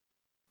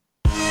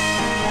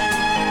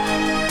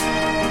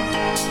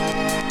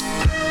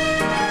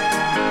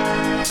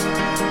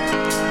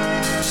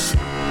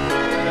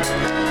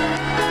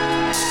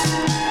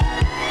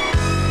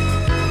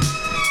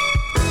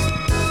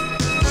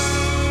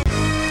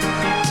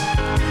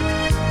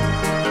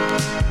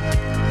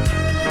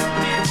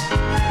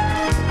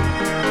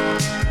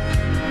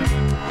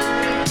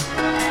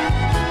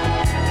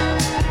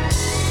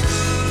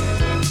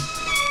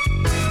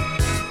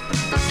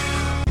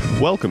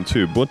Welcome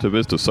to Bunta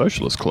Vista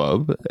Socialist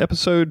Club,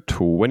 episode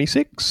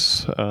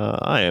 26.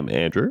 I am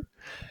Andrew,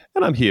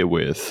 and I'm here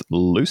with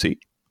Lucy.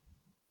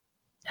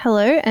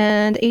 Hello,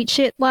 and eat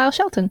shit, Lyle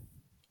Shelton.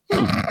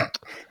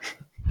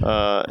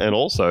 And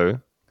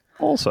also,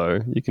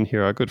 you can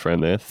hear our good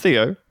friend there,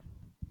 Theo.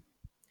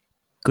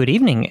 Good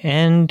evening,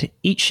 and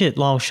eat shit,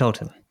 Lyle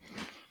Shelton.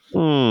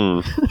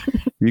 You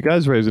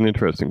guys raise an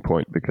interesting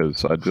point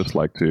because I'd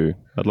like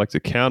to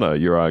counter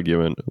your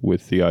argument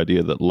with the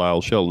idea that Lyle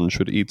Shelton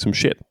should eat some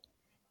shit.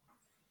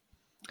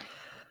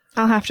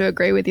 I'll have to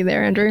agree with you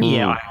there, Andrew.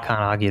 Yeah, I can't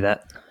argue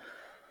that.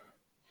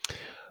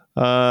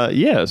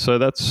 So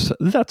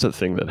that's a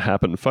thing that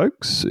happened,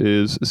 folks,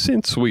 is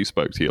since we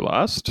spoke to you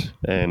last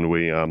and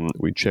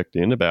we checked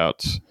in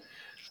about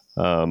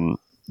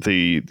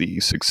the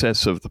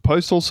success of the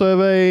postal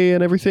survey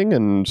and everything,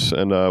 and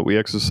we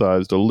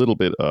exercised a little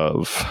bit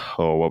of,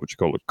 what would you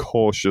call it,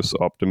 cautious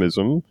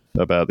optimism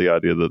about the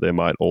idea that there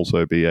might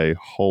also be a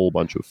whole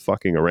bunch of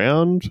fucking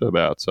around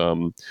about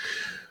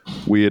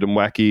weird and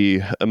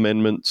wacky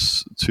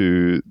amendments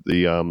to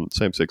the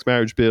same-sex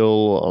marriage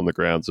bill on the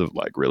grounds of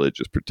like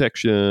religious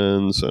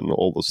protections and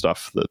all the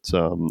stuff that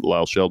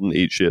Lyle Shelton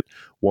eat shit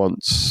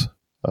wants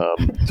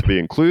to be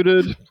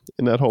included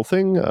in that whole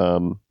thing.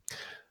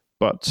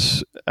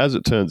 But as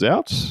it turns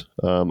out,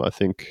 I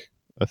think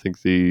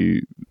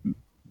the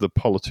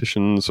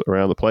politicians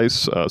around the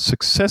place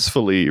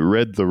successfully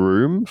read the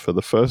room for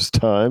the first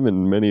time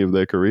in many of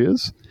their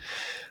careers.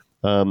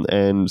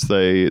 And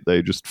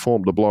they just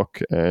formed a block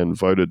and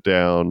voted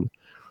down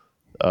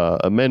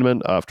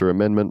amendment after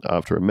amendment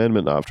after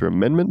amendment after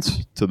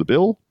amendment to the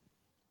bill.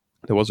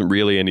 There wasn't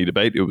really any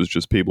debate. It was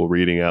just people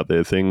reading out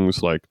their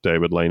things, like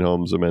David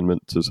Laneholm's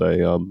amendment to say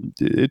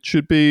it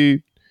should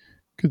be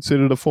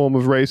considered a form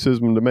of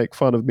racism to make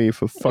fun of me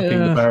for fucking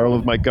the barrel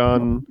of my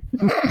gun.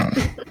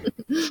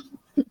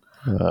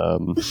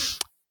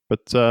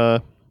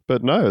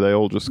 But no, they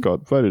all just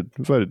got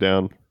voted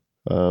down.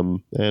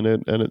 And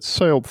it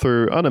sailed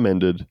through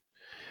unamended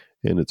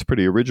in its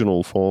pretty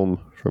original form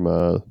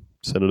from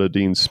Senator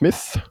Dean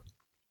Smith.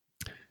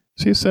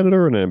 Is he a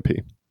senator or an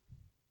MP?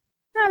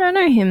 I don't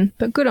know him,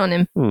 but good on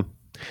him.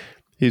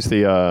 He's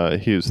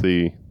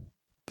the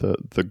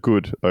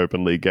good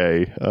openly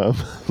gay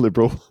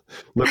liberal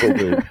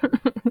dude.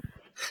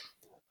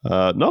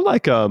 Not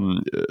like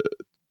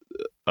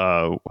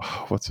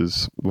what's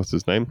his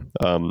name?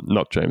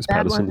 Not James Bad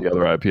Patterson, one. the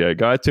other IPA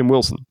guy, Tim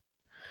Wilson.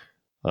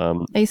 Are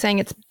you saying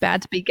it's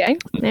bad to be gay,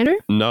 Andrew?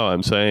 No,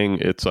 I'm saying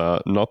it's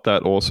not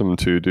that awesome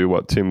to do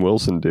what Tim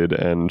Wilson did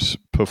and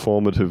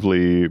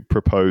performatively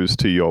propose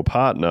to your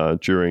partner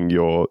during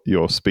your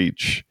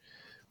speech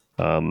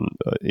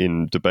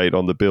in debate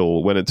on the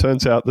bill when it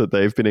turns out that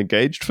they've been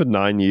engaged for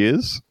 9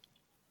 years.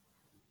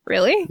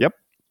 Really? Yep.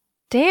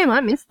 Damn,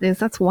 I missed this.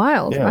 That's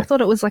wild. Yeah. I thought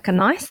it was like a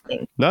nice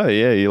thing. No,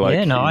 yeah, I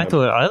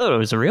thought it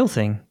was a real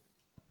thing.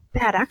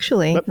 Bad,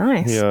 actually.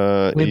 Nice.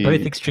 We're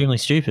both extremely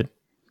stupid.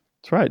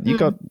 That's right. You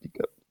got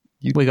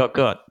you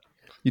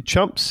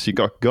chumps. You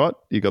got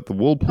the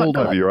wool pulled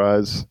over your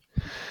eyes.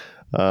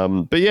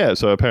 But yeah,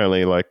 so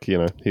apparently,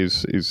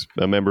 he's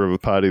a member of a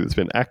party that's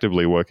been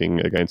actively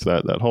working against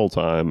that whole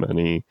time, and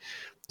he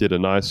did a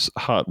nice,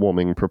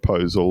 heartwarming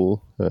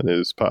proposal, and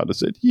his partner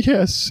said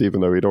yes,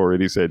 even though he'd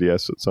already said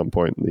yes at some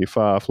point in the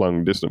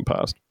far-flung, distant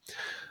past.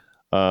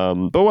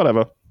 But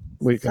whatever.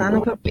 Son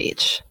of a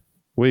bitch.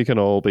 We can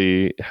all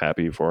be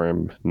happy for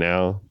him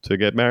now to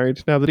get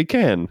married, now that he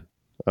can.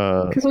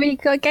 Because we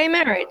got gay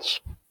marriage.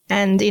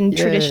 And in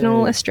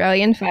traditional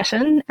Australian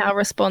fashion, our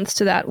response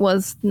to that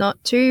was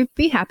not to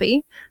be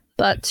happy,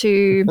 but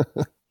to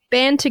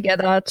band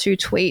together to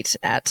tweet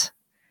at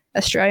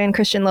Australian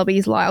Christian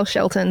Lobby's Lyle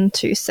Shelton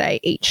to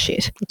say eat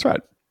shit. That's right.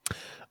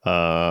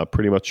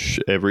 Pretty much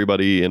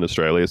everybody in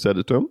Australia said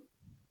it to him.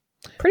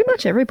 Pretty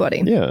much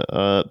everybody. Yeah,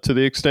 to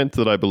the extent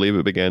that I believe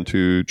it began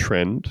to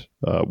trend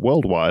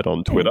worldwide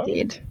on Twitter.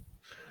 It did.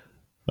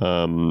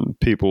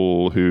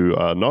 People who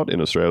are not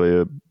in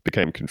Australia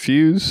became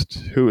confused.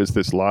 Who is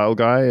this Lyle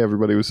guy?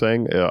 Everybody was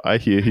saying, I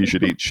hear he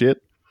should eat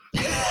shit.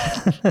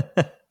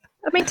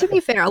 I mean, to be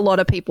fair, a lot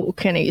of people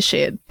can eat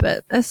shit,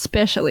 but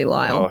especially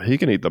Lyle. Oh, he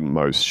can eat the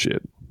most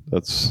shit.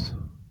 That's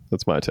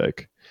my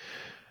take.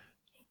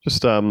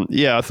 Just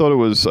I thought it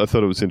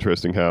was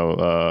interesting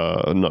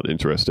how not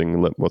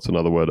interesting. What's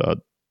another word?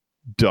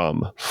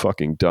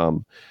 Fucking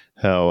dumb.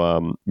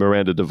 How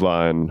Miranda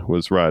Devine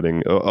was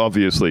writing.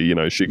 Obviously,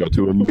 she got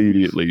to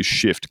immediately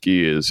shift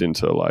gears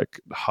into like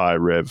high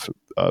rev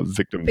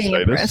victim Being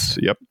status. impressed.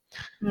 Yep.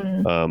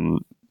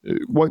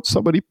 Won't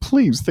somebody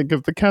please think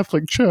of the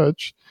Catholic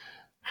Church?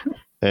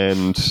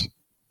 And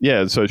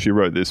yeah, so she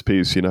wrote this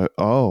piece.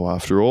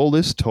 After all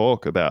this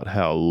talk about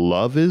how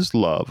love is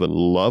love and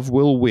love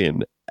will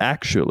win,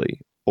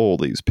 actually, all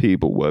these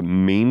people were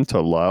mean to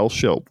Lyle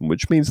Shelton,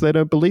 which means they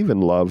don't believe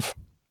in love.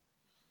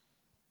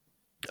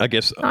 I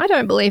guess I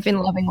don't believe in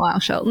loving Lyle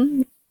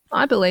Shelton.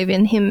 I believe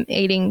in him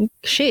eating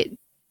shit.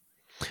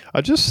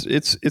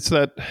 It's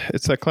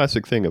that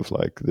classic thing of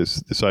like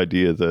this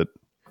idea that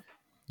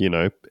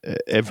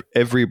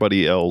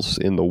everybody else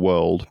in the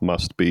world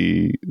must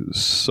be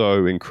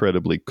so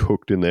incredibly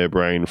cooked in their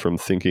brain from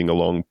thinking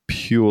along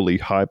purely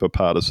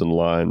hyper-partisan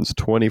lines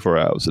 24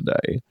 hours a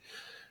day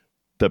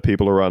that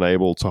people are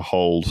unable to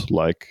hold,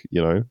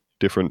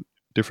 different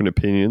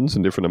opinions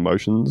and different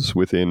emotions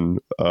within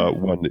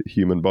one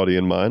human body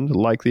and mind,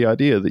 like the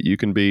idea that you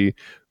can be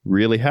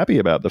really happy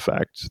about the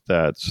fact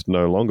that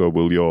no longer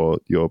will your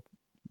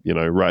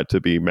right to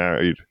be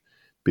married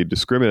be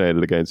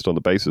discriminated against on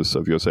the basis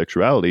of your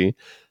sexuality,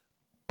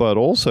 but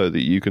also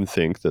that you can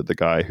think that the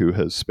guy who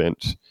has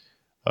spent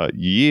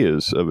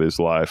years of his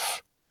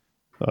life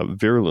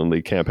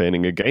virulently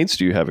campaigning against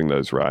you having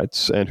those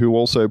rights, and who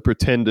also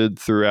pretended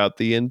throughout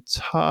the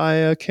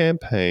entire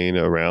campaign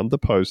around the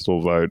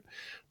postal vote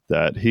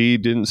that he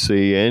didn't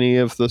see any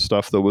of the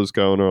stuff that was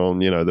going on.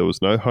 There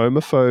was no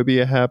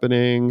homophobia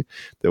happening.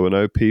 There were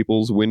no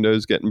people's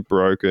windows getting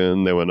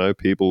broken. There were no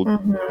people,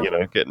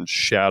 getting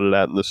shouted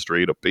at in the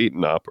street or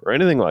beaten up or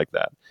anything like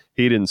that.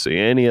 He didn't see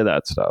any of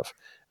that stuff.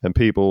 And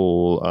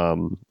people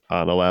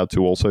aren't allowed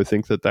to also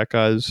think that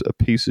guy's a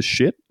piece of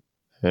shit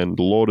and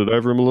lord it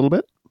over him a little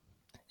bit.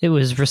 It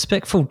was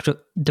respectful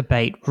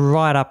debate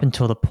right up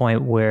until the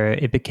point where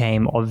it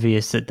became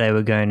obvious that they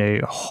were going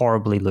to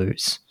horribly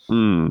lose.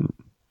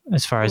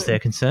 As far as they're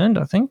concerned,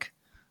 I think.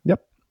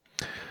 Yep.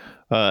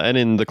 And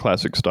in the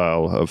classic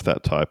style of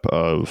that type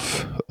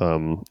of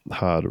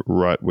hard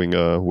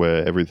right-winger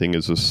where everything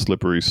is a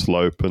slippery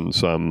slope and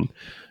some,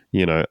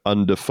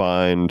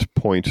 undefined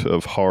point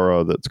of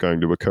horror that's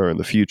going to occur in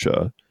the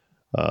future,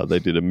 they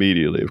did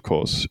immediately, of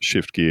course,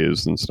 shift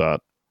gears and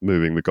start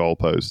moving the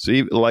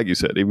goalposts. Like you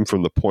said, even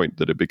from the point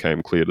that it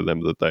became clear to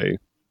them that they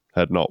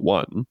had not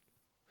won,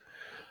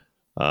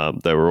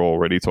 they were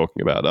already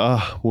talking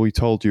about, we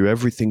told you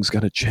everything's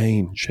going to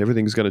change.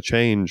 Everything's going to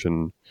change.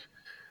 And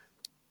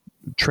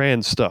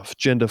trans stuff,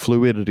 gender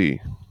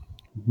fluidity,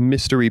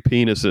 mystery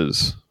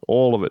penises,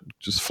 all of it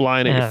just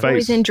flying in your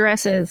face. Boys in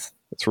dresses.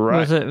 That's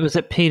right. Was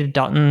it Peter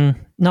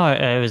Dutton? No,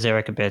 it was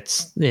Erica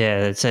Betts.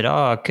 Yeah, it said,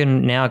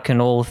 can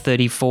all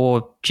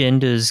 34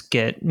 genders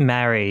get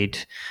married?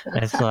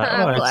 And it's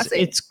like,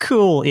 it's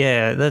cool.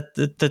 Yeah,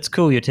 that's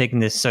cool. You're taking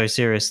this so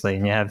seriously,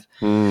 and you have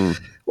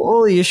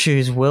all the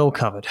issues well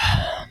covered.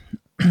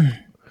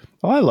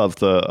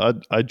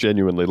 I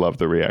genuinely love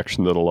the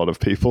reaction that a lot of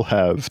people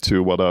have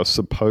to what are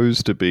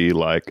supposed to be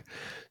like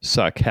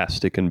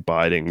sarcastic and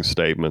biting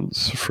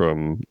statements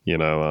from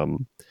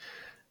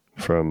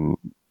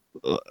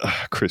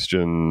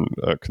Christian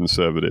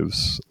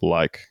conservatives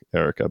like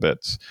Erica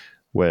Betts,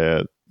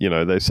 where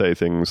they say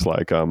things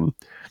like, so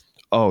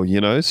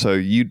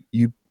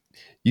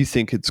you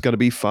think it's going to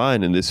be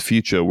fine in this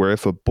future where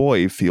if a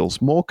boy feels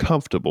more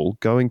comfortable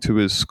going to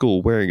his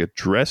school wearing a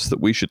dress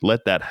that we should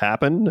let that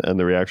happen? And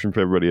the reaction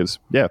from everybody is,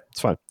 yeah,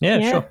 it's fine.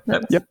 Yeah, sure.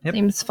 Yep.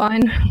 Seems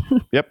fine.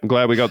 Yep. I'm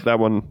glad we got that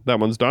one. That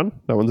one's done.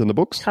 That one's in the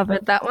books.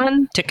 Covered that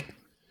one. Tick.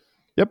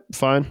 Yep.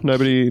 Fine.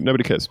 Nobody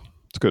cares.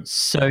 It's good.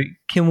 So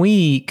can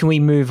we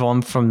move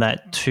on from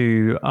that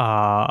to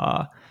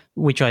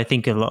which I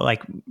think are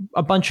like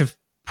a bunch of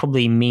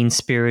probably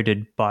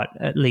mean-spirited but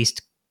at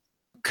least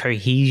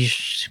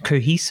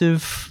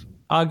cohesive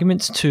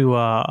arguments to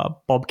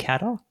Bob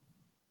Katter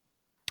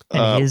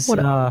and his. What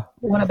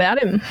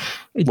about him?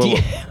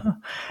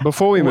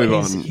 Before we move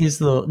on,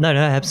 no,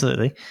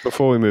 absolutely.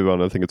 Before we move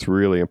on, I think it's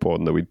really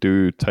important that we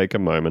do take a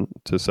moment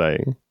to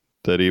say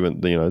that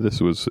even this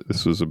was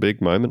a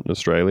big moment in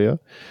Australia.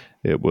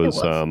 It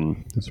was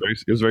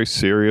very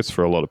serious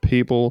for a lot of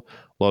people.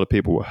 A lot of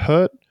people were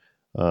hurt.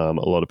 A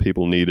lot of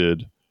people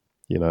needed,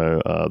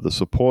 the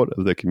support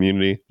of their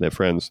community, their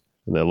friends,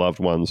 and their loved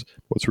ones.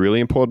 What's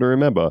really important to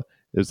remember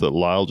is that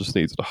Lyle just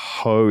needs to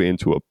hoe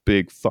into a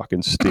big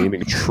fucking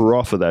steaming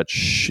trough of that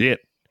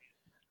shit.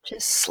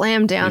 Just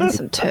slam down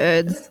some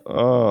turds.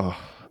 Oh,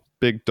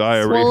 big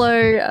diarrhea.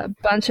 Swallow a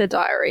bunch of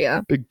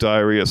diarrhea. Big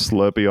diarrhea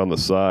Slurpee on the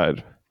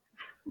side.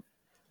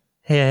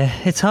 Yeah,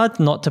 it's hard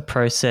not to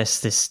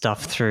process this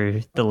stuff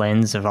through the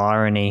lens of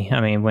irony.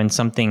 I mean, when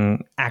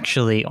something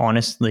actually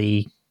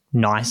honestly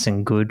nice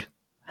and good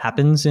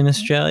happens in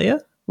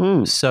Australia.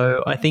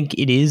 So I think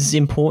it is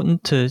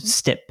important to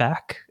step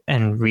back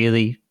and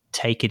really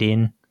take it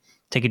in,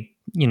 take a,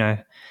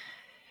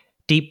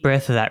 deep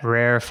breath of that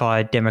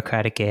rarefied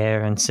democratic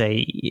air and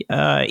say,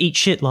 eat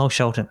shit, Lyle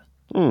Shelton.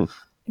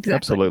 Exactly.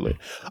 Absolutely.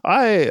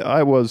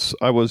 I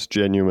was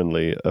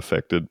genuinely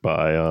affected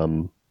by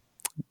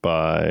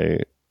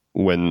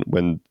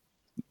when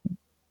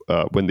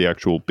the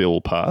actual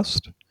bill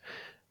passed,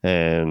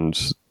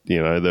 and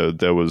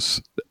there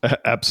was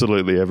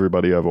absolutely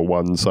everybody over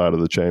one side of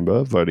the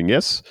chamber voting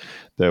yes.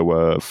 There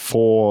were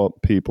four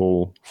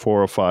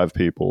or five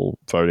people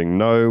voting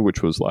no,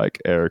 which was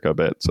like Erica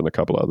Betts and a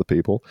couple other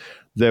people.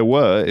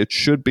 It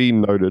should be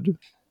noted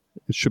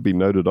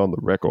on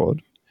the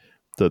record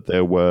that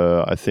there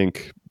were, I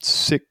think,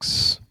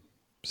 six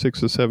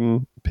or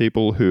seven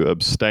people who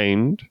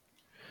abstained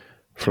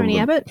from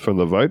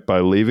the vote by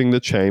leaving the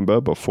chamber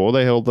before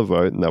they held the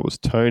vote, and that was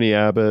Tony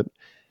Abbott,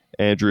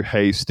 Andrew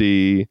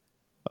Hastie,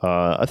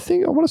 I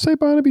think I want to say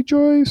Barnaby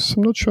Joyce.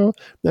 I'm not sure.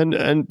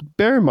 And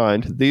bear in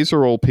mind, these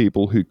are all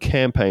people who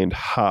campaigned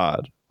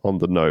hard on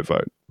the no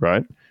vote,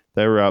 right?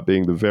 They were out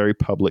being the very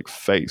public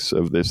face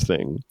of this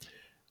thing.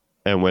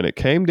 And when it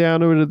came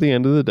down to it at the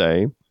end of the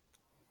day,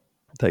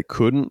 they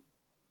couldn't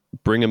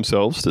bring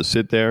themselves to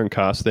sit there and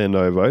cast their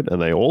no vote, and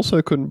they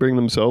also couldn't bring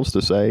themselves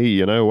to say,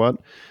 you know what,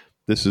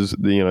 this is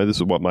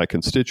what my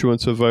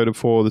constituents have voted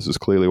for. This is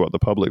clearly what the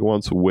public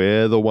wants.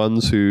 We're the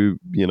ones who,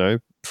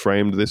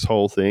 framed this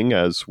whole thing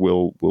as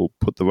we'll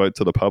put the vote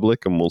to the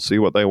public and we'll see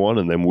what they want,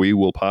 and then we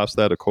will pass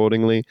that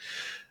accordingly.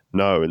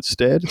 No,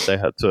 instead they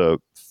had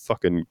to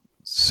fucking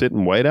sit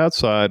and wait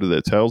outside with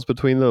their tails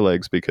between their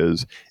legs,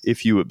 because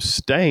if you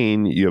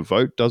abstain, your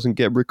vote doesn't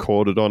get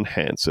recorded on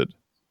Hansard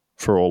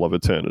for all of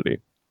eternity.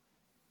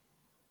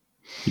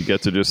 You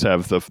get to just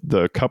have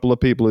the couple of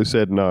people who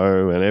said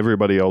no and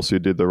everybody else who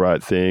did the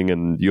right thing,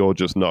 and you're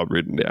just not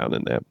written down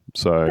in there.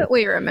 So But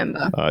we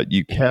remember.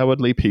 You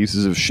cowardly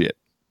pieces of shit.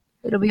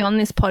 It'll be on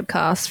this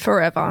podcast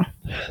forever.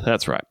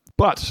 That's right.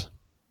 But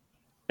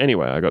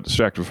anyway, I got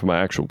distracted from my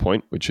actual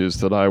point, which is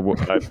that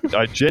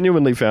I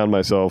genuinely found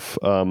myself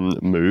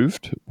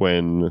moved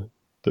when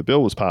the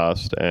bill was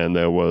passed, and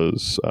there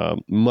was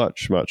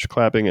much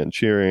clapping and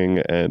cheering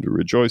and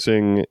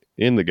rejoicing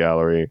in the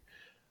gallery.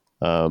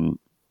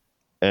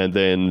 And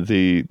then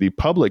the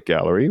public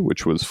gallery,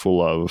 which was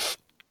full of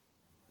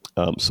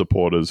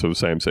supporters of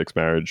same-sex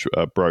marriage,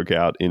 broke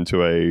out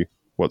into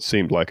what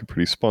seemed like a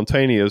pretty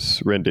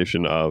spontaneous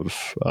rendition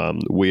of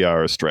 "We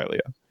Are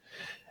Australia."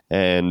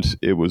 And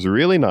it was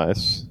really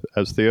nice,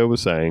 as Theo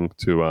was saying,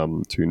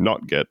 to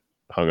not get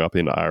hung up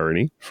in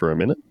irony for a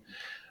minute.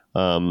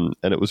 And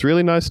it was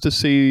really nice to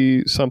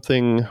see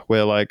something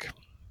where, like,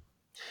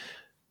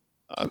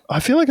 I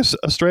feel like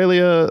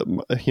Australia,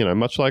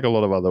 much like a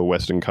lot of other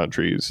Western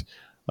countries,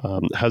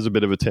 has a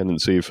bit of a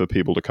tendency for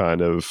people to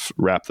kind of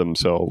wrap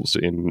themselves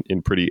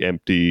in pretty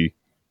empty,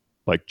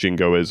 like,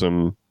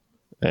 jingoism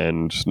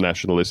and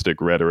nationalistic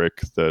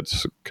rhetoric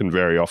that can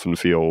very often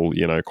feel,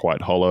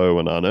 quite hollow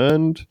and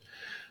unearned.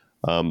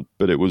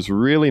 But it was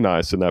really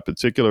nice in that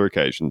particular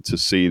occasion to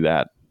see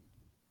that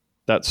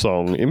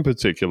song in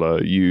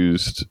particular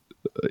used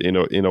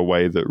in a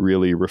way that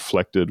really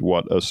reflected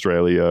what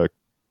Australia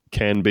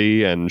can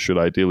be and should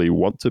ideally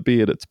want to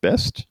be at its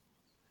best,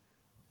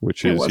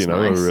 which is,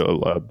 nice. A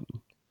real.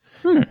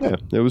 Yeah,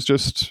 it was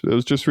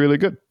just really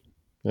good.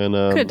 And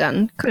could have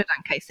done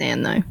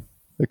Kaysan though.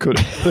 It could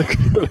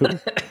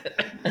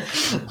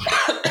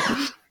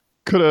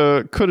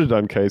have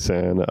done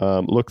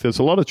Kaysan. Look, there's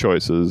a lot of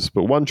choices,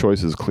 but one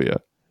choice is clear,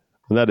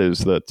 and that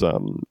is that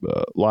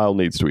Lyle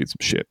needs to eat some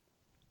shit.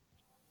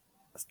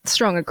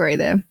 Strong agree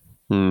there.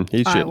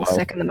 Eat I shit, will Lyle.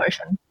 second the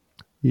motion.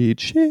 Eat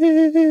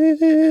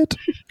shit.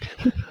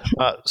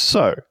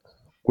 So,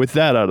 with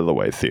that out of the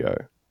way, Theo,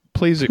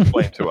 please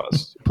explain to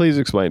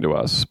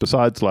us,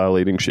 besides Lyle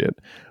eating shit,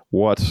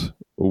 what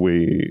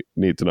we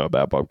need to know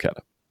about Bob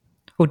Katter.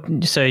 Well,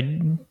 so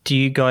do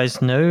you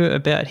guys know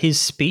about his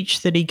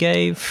speech that he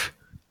gave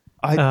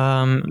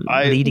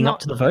leading up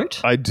to the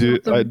vote? I do.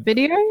 The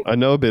video? I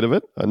know a bit of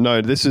it.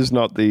 No, this is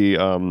not the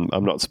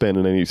I'm not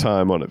spending any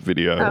time on it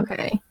video.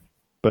 Okay.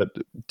 But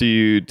do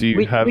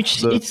you have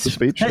the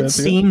speech? That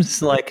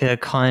seems like a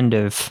kind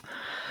of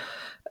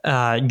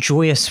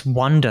joyous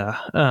wonder,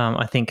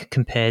 I think,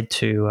 compared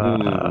to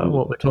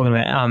what we're talking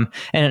about.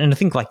 And I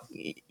think, like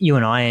you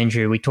and I,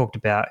 Andrew, we talked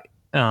about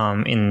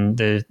in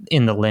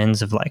the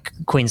lens of, like,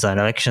 Queensland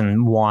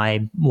election,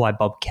 why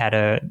Bob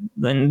Katter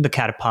and the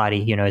Katter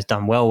Party, has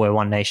done well where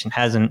One Nation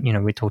hasn't.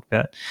 We talked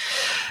about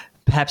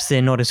perhaps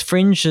they're not as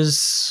fringe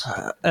as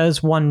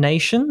One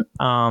Nation.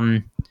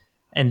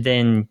 And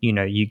then,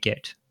 you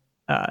get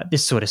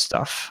this sort of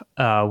stuff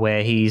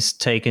where he's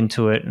taken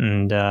to it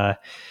and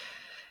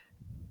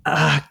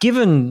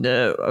given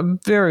a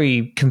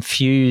very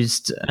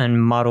confused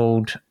and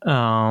muddled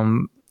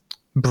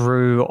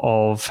brew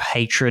of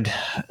hatred.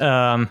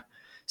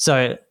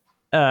 So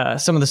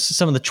some of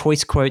the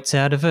choice quotes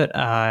out of it.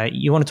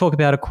 You want to talk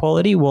about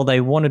equality? Well,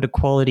 they wanted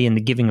equality in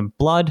the giving of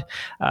blood.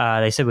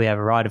 They said we have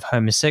a right of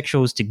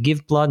homosexuals to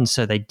give blood, and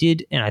so they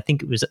did. And I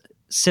think it was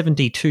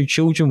 72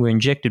 children were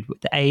injected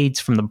with AIDS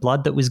from the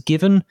blood that was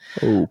given.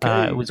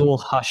 Okay. It was all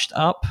hushed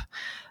up.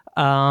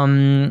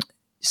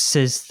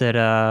 Says that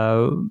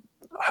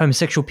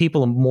homosexual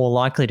people are more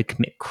likely to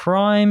commit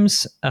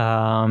crimes.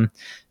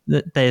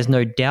 That there's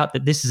no doubt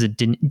that this is a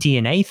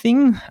DNA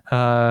thing,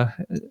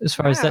 as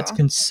far as that's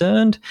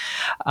concerned.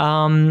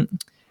 And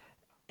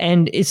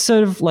it's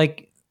sort of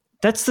like,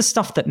 that's the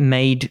stuff that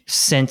made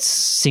sense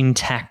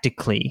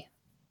syntactically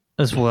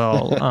as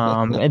well.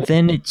 And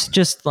then it's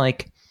just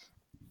like,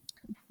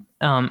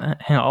 hang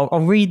on,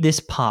 I'll read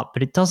this part,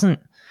 but it doesn't,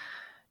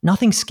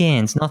 nothing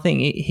scans, nothing.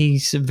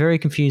 He's a very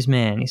confused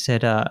man. He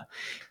said,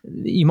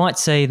 you might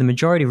say the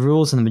majority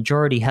rules and the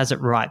majority has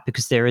it right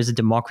because there is a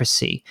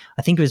democracy.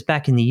 I think it was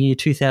back in the year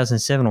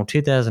 2007 or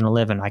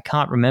 2011. I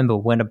can't remember,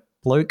 when a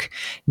bloke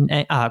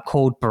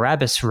called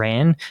Barabbas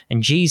ran,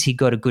 and geez, he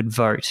got a good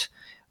vote.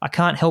 I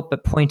can't help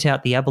but point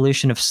out the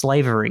abolition of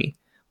slavery.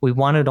 We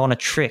won it on a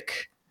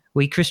trick.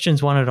 We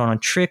Christians won it on a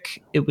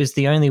trick. It was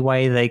the only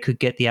way they could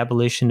get the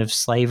abolition of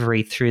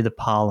slavery through the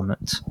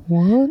parliament.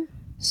 What?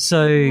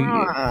 So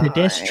Right.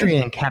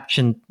 pedestrian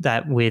captioned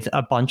that with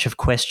a bunch of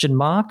question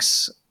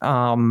marks.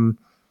 I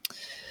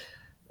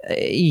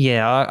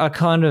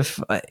kind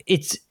of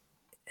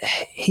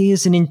he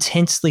is an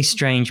intensely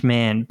strange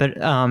man, but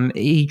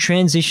he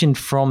transitioned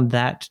from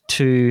that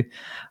to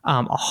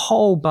a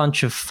whole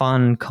bunch of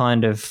fun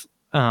kind of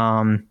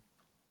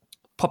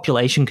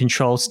population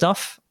control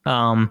stuff.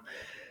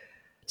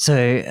 So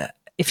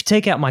if you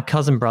take out my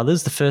cousin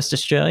brothers, the first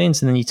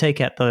Australians, and then you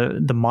take out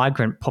the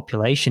migrant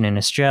population in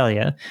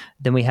Australia,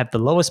 then we have the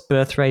lowest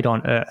birth rate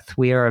on Earth.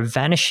 We are a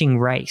vanishing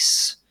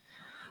race.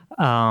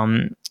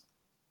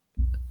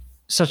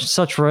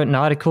 Such wrote an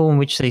article in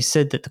which they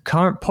said that the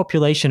current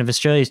population of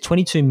Australia is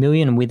 22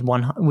 million, and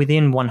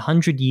within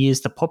 100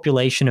 years, the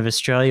population of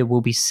Australia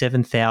will be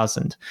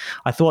 7,000.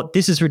 I thought,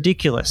 this is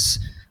ridiculous.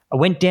 I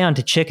went down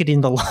to check it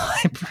in the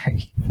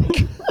library.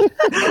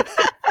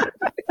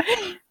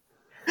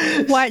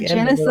 White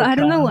genocide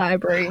in the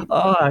library.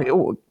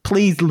 Oh,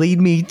 please lead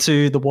me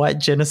to the white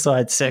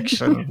genocide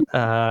section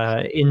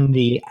in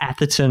the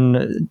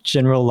Atherton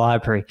General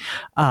Library.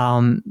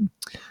 And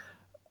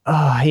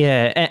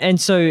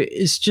so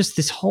it's just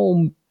this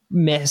whole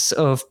mess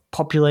of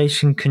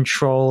population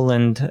control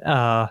and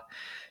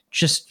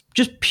just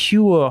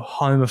pure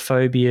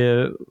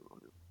homophobia.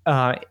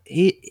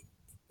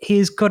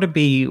 He's got to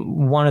be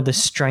one of the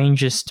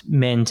strangest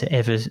men to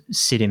ever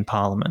sit in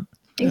Parliament.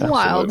 He's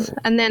wild.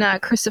 And then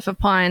Christopher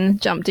Pine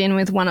jumped in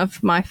with one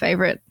of my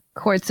favourite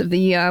quotes of the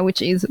year,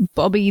 which is,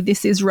 "Bobby,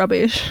 this is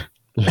rubbish."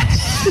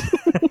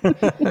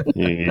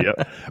 Yeah.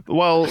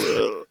 Well,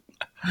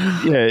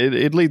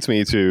 it leads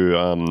me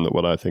to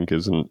what I think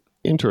is an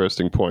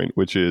interesting point,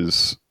 which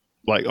is,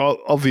 like,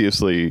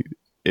 obviously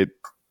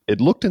it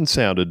looked and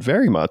sounded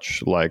very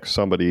much like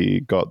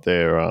somebody got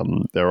their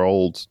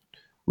old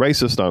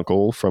racist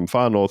uncle from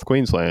far north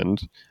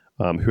Queensland,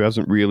 who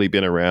hasn't really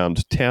been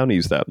around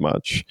townies that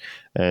much,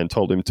 and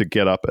told him to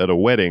get up at a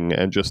wedding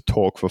and just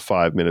talk for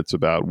 5 minutes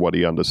about what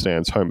he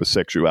understands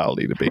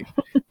homosexuality to be,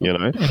 you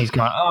know? And he's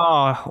going,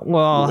 I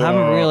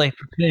haven't really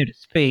prepared a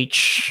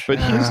speech. But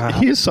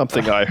here's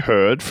something I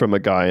heard from a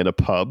guy in a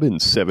pub in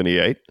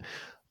 78.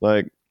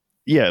 Like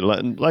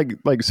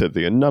I said,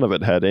 Theo, none of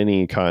it had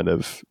any kind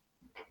of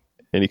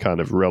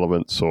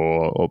relevance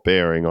or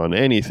bearing on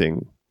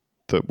anything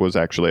that was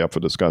actually up for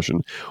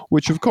discussion,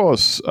 which of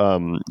course,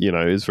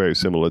 is very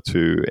similar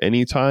to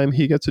any time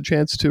he gets a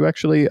chance to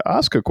actually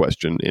ask a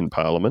question in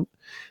Parliament.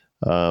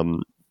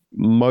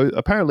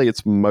 Apparently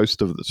it's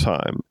most of the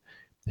time.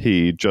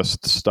 He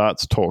just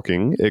starts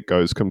talking, it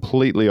goes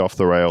completely off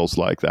the rails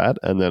like that,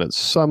 and then at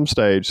some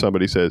stage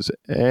somebody says,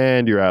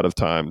 and you're out of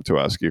time to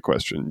ask your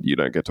question. You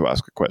don't get to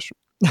ask a question.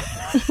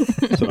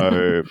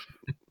 So,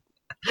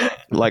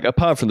 like,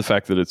 apart from the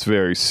fact that it's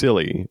very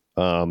silly,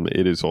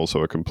 it is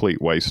also a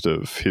complete waste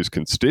of his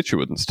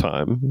constituents'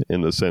 time,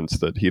 in the sense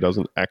that he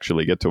doesn't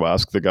actually get to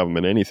ask the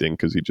government anything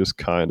because he just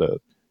kind of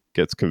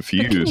gets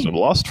confused and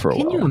lost for a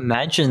while. Can you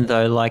imagine,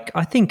 though? Like,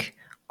 I think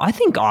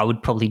I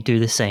would probably do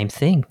the same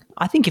thing.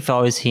 I think if I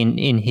was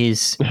in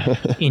his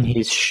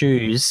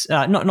shoes,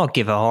 not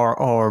give a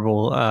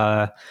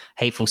horrible,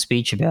 hateful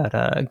speech about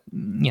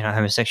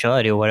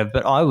homosexuality or whatever,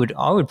 but I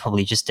would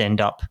probably just end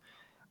up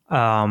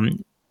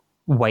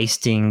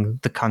wasting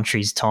the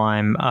country's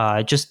time,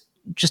 just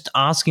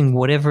asking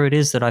whatever it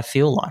is that I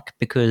feel like,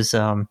 because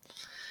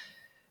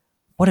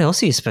what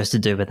else are you supposed to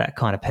do with that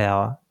kind of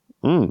power?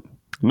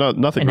 No,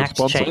 nothing Enact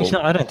responsible. change?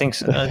 No, I don't think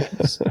so.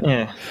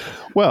 Yeah.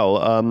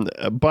 Well,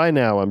 by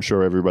now I'm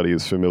sure everybody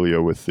is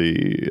familiar with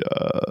the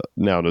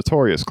now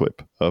notorious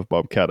clip of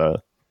Bob Katter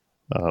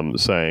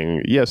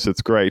saying, yes,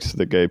 it's great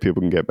that gay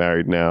people can get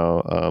married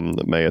now.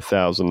 May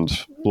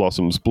 1,000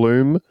 blossoms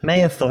bloom.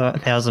 May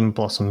 1,000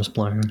 blossoms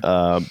bloom.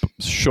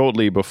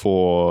 Shortly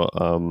before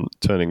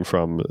turning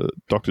from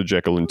Dr.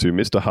 Jekyll into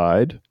Mr.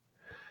 Hyde.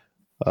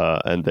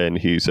 And then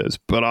he says,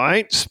 but I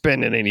ain't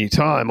spending any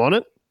time on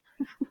it.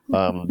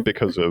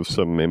 Because of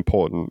some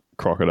important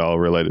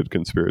crocodile-related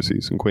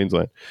conspiracies in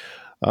Queensland.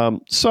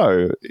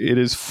 So it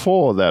is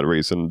for that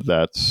reason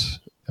that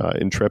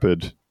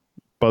intrepid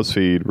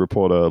BuzzFeed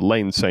reporter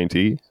Lane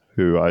Sainty,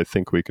 who I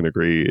think we can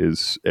agree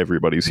is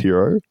everybody's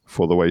hero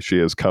for the way she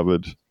has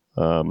covered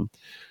the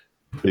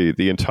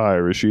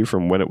entire issue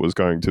from when it was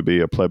going to be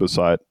a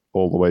plebiscite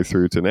all the way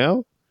through to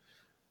now.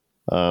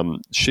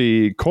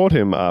 She caught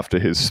him after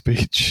his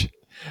speech,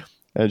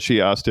 and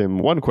she asked him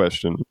one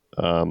question,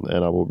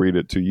 and I will read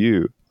it to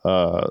you.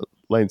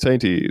 Lane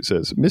Sainty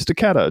says, Mr.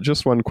 Katter,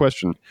 just one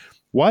question.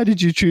 Why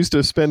did you choose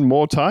to spend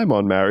more time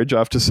on marriage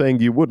after saying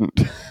you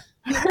wouldn't?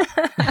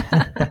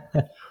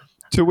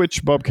 To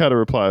which Bob Katter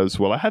replies,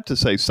 well, I had to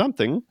say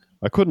something.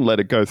 I couldn't let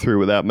it go through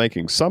without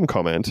making some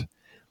comment.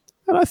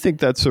 And I think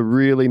that's a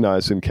really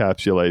nice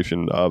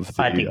encapsulation of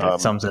the... I think that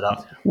sums it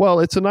up. Well,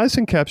 it's a nice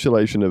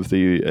encapsulation of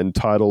the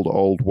entitled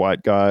old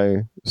white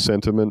guy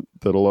sentiment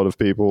that a lot of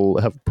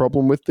people have a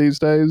problem with these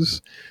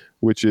days,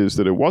 which is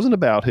that it wasn't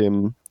about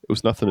him. It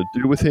was nothing to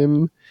do with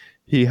him.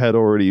 He had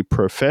already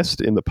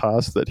professed in the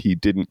past that he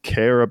didn't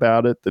care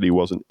about it, that he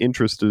wasn't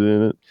interested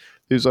in it.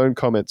 His own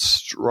comments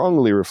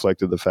strongly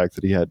reflected the fact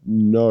that he had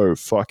no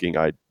fucking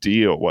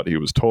idea what he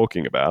was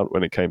talking about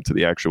when it came to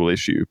the actual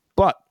issue.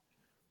 But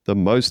the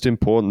most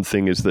important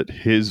thing is that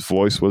his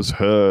voice was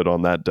heard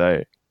on that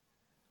day.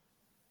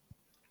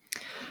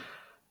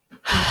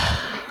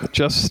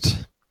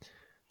 Just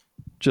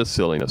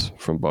silliness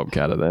from Bob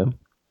Catter there.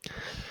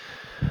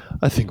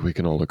 I think we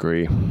can all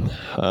agree.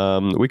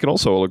 We can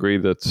also all agree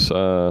that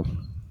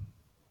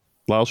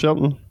Lyle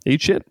Shelton,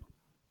 eat shit.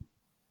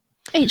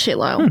 Eat shit,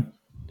 Lyle.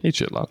 Eat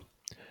shit, Lyle.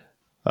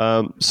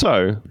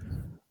 So,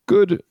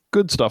 good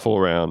stuff all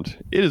around.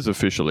 It is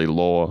officially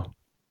law.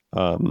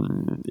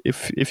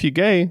 If you're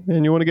gay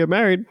and you want to get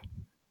married,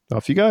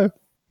 off you go.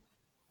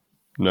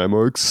 No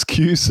more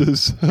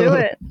excuses. Do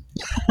it.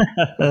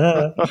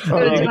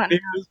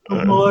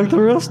 More like the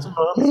rest of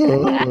us.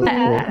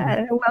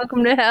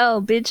 Welcome to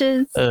hell,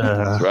 bitches.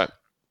 That's right.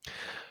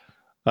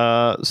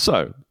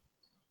 So,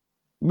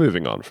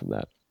 moving on from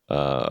that,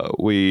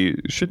 we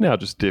should now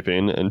just dip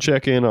in and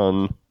check in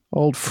on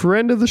old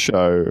friend of the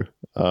show,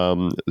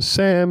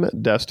 Sam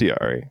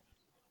Dastyari,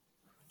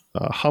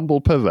 a humble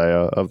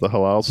purveyor of the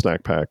halal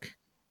snack pack.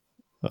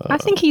 I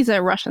think he's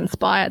a Russian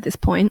spy at this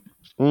point.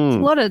 A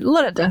lot of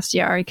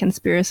Dastyari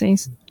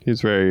conspiracies.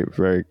 He's very,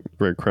 very,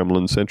 very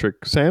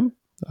Kremlin-centric, Sam.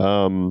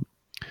 Well,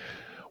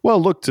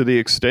 look, to the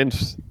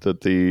extent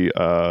that the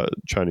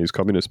Chinese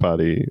Communist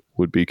Party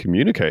would be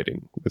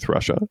communicating with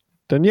Russia,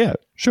 then yeah,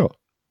 sure.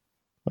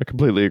 I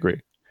completely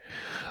agree.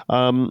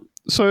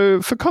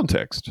 So for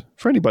context,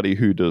 for anybody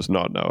who does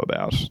not know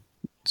about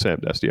Sam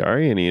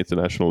Dastyari, any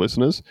international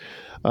listeners,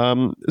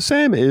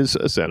 Sam is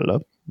a senator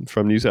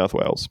from New South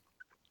Wales.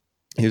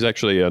 He's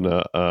actually an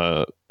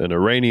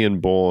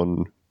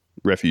Iranian-born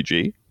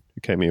refugee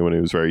who came here when he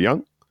was very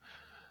young,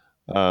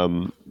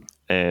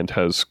 and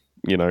has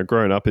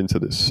grown up into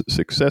this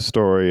success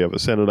story of a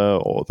senator,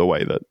 or the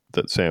way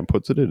that Sam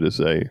puts it, it is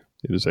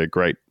a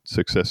great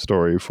success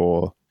story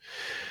for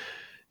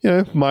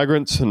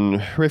migrants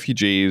and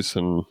refugees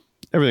and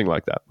everything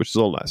like that, which is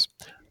all nice.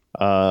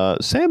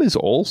 Sam is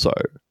also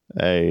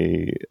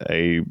a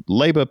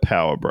Labour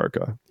power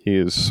broker. He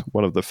is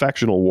one of the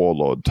factional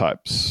warlord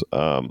types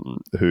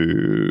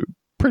who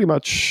pretty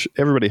much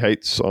everybody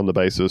hates on the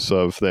basis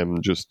of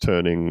them just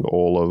turning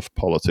all of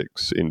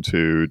politics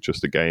into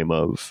just a game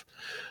of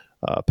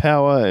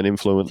power and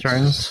influence.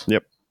 Thrones?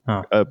 Yep.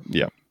 Oh.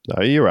 Yeah.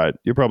 No, you're right.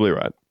 You're probably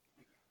right.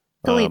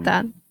 Delete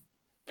that.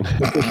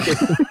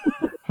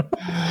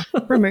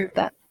 Remove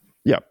that.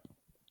 Yep.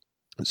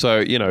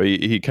 So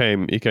he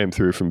came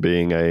through from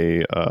being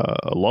a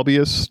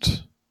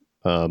lobbyist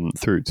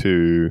through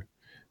to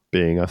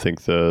being, I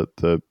think,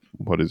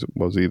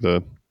 was he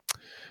the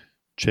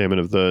chairman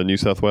of the New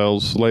South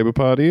Wales Labor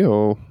Party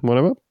or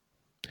whatever,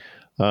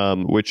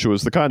 which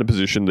was the kind of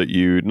position that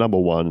you, number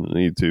one,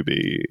 need to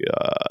be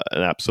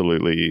an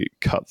absolutely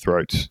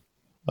cutthroat,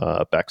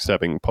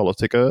 backstabbing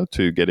politica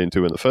to get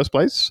into in the first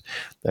place,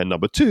 and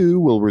number two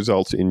will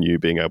result in you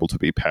being able to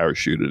be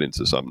parachuted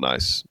into some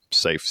nice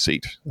safe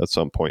seat at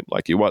some point,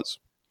 like he was.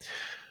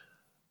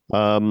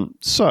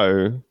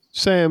 So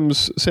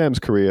Sam's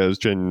career has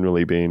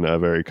generally been a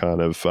very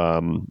kind of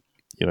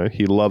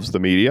he loves the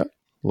media,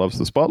 loves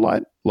the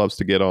spotlight, loves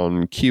to get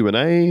on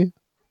Q&A,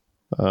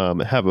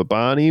 have a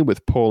Barney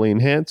with Pauline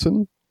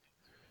Hanson,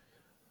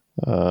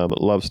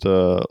 loves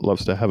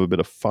to have a bit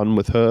of fun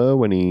with her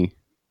when he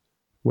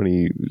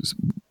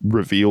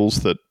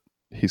reveals that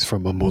he's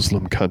from a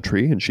Muslim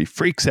country, and she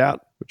freaks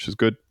out, which is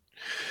good.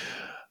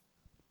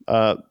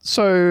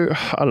 So,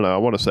 I don't know, I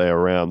want to say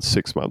around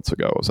 6 months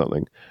ago or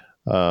something,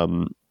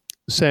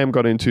 Sam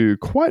got into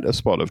quite a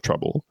spot of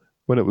trouble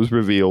when it was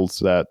revealed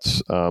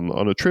that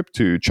on a trip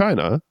to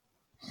China,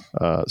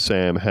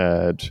 Sam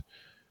had...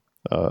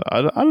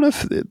 I don't know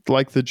if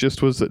the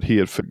gist was that he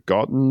had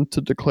forgotten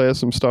to declare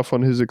some stuff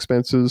on his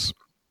expenses.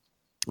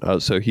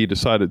 So he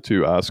decided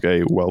to ask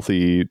a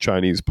wealthy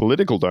Chinese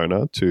political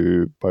donor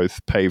to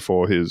both pay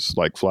for his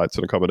flights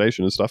and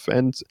accommodation and stuff,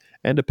 and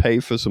to pay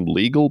for some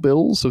legal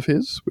bills of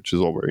his, which is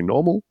all very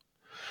normal.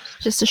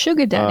 Just a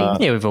sugar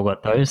daddy. Yeah, we've all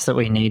got those that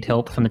we need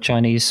help from the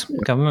Chinese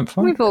government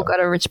for. We've all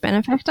got a rich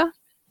benefactor.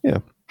 Yeah,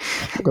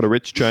 I've got a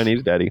rich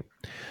Chinese daddy.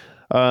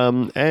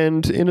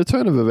 And in a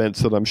turn of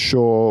events that I'm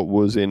sure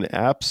was in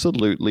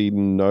absolutely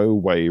no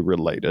way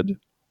related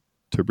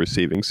to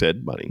receiving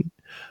said money,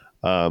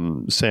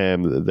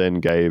 Sam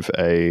then gave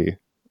a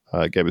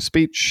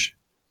speech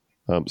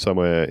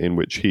somewhere in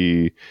which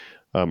he,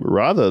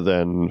 rather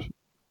than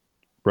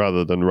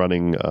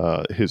running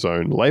his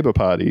own Labour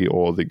Party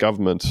or the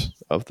government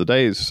of the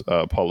day's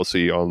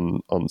policy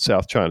on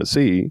South China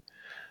Sea,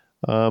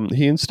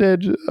 he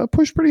instead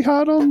pushed pretty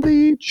hard on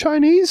the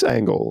Chinese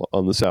angle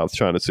on the South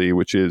China Sea,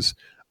 which is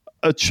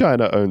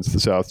China owns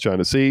the South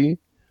China Sea.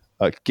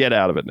 Get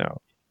out of it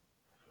now.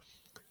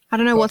 I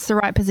don't know what's the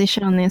right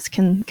position on this.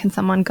 Can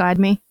someone guide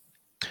me?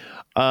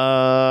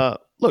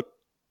 Look,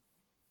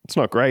 it's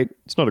not great.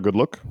 It's not a good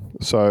look.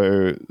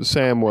 So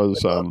Sam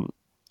was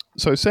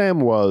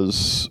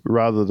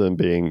rather than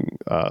being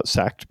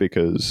sacked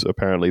because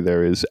apparently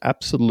there is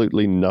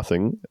absolutely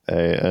nothing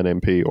an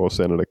MP or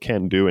senator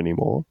can do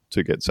anymore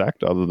to get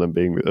sacked other than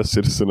being a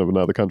citizen of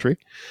another country.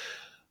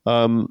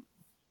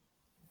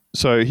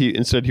 So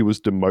he was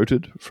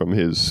demoted from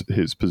his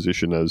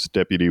position as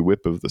deputy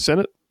whip of the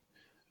Senate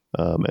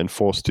and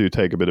forced to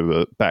take a bit of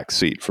a back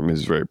seat from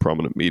his very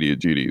prominent media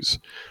duties.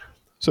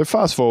 So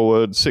fast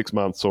forward 6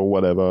 months or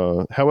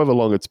whatever, however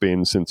long it's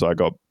been since I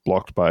got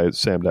blocked by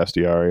Sam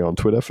Dastyari on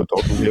Twitter for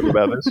talking to him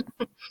about this.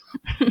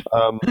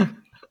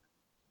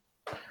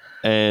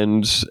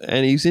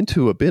 And he's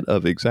into a bit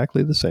of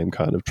exactly the same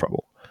kind of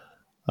trouble.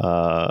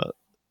 Was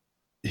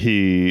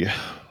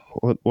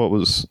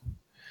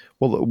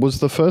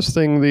the first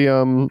thing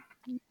the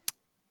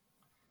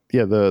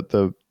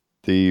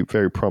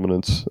very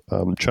prominent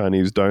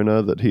Chinese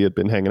donor that he had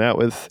been hanging out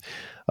with.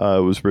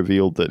 It was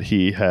revealed that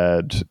he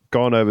had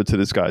gone over to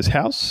this guy's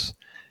house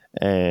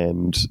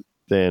and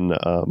then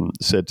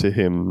said to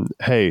him,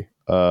 "Hey,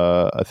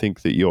 I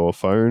think that your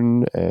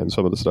phone and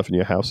some of the stuff in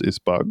your house is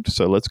bugged,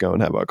 so let's go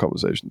and have our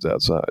conversations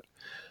outside."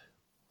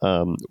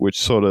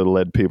 Which sort of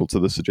led people to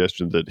the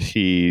suggestion that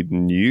he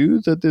knew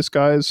that this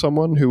guy is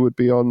someone who would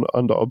be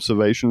under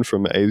observation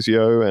from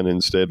ASIO and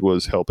instead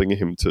was helping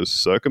him to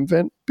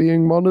circumvent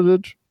being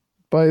monitored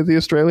by the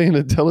Australian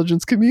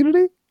intelligence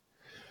community.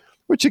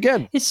 Which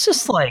again... It's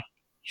just like,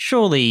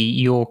 surely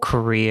your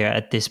career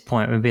at this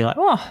point would be like,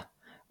 oh,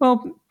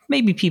 well,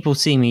 maybe people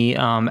see me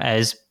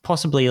as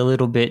possibly a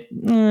little bit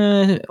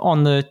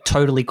on the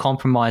totally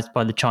compromised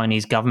by the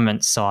Chinese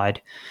government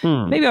side.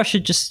 Maybe I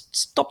should just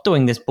stop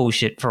doing this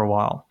bullshit for a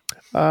while.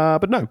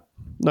 But no.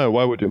 No,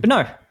 why would you?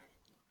 But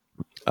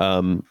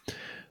no.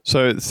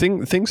 So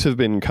things have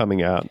been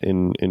coming out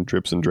in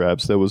drips and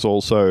drabs. There was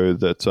also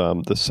that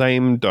the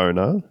same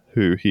donor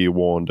who he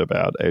warned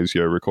about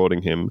ASIO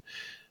recording him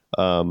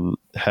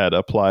had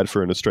applied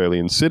for an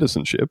Australian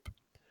citizenship,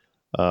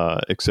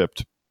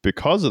 except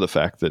because of the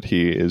fact that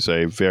he is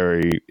a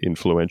very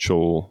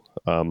influential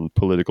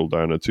political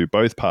donor to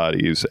both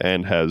parties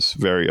and has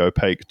very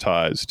opaque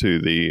ties to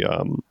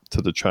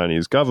the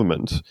Chinese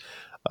government,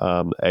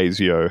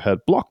 ASIO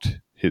had blocked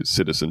his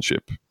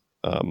citizenship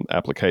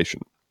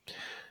application.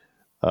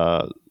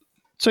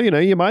 So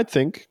you might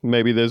think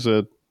maybe there's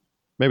a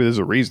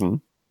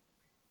reason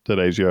that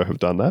ASIO have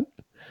done that.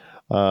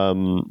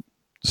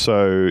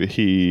 So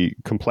he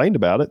complained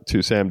about it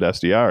to Sam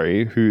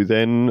Dastyari, who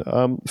then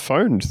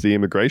phoned the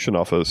immigration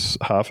office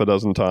half a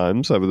dozen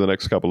times over the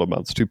next couple of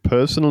months to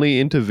personally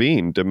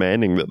intervene,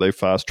 demanding that they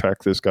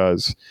fast-track this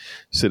guy's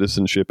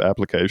citizenship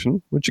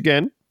application, which,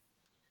 again,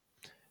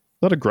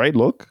 not a great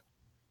look.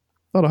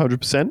 Not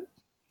 100%.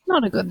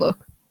 Not a good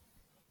look.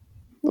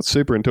 Not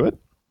super into it.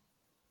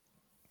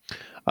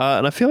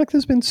 And I feel like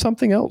there's been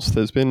something else.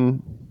 There's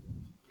been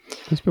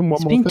one more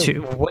thing.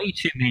 Way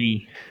too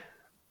many.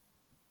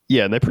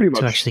 Yeah, and they pretty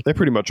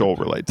much all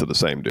relate to the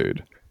same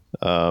dude.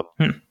 There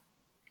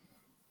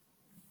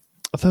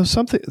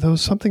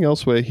was something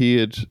else where he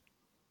had.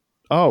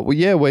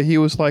 Where he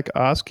was like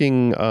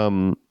asking,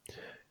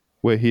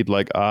 where he'd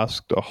like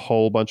asked a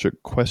whole bunch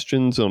of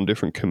questions on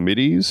different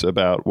committees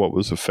about what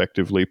was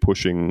effectively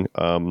pushing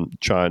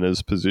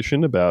China's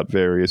position about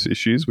various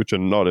issues, which are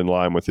not in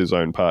line with his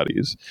own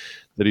parties.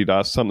 That he'd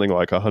asked something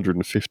like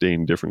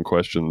 115 different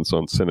questions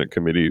on Senate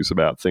committees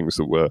about things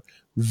that were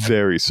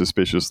very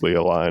suspiciously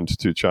aligned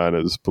to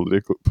China's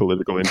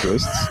political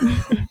interests.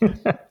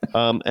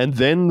 And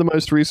then the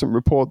most recent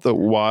report that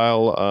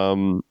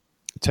while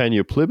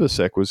Tanya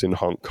Plibersek was in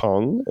Hong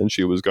Kong and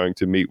she was going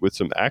to meet with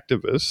some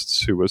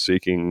activists who were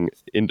seeking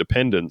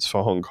independence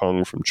for Hong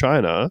Kong from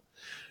China,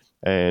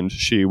 and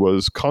she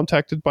was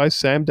contacted by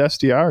Sam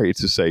Dastyari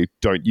to say,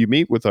 "Don't you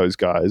meet with those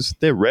guys.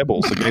 They're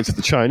rebels against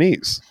the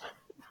Chinese."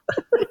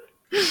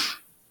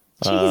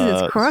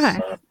 Jesus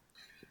Christ.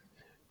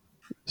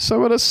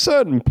 So at a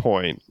certain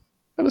point,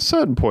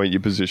 your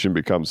position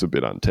becomes a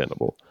bit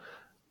untenable.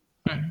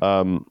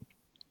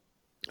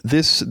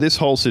 This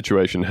whole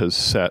situation has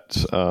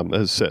set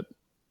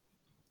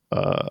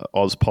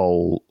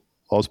Ozpol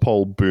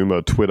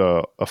boomer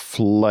Twitter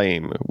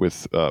aflame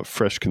with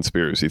fresh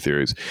conspiracy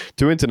theories.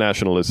 To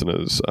international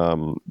listeners,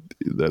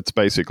 that's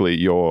basically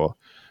your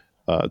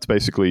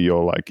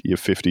like your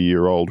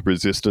 50-year-old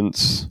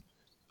resistance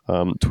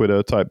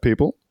Twitter type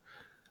people.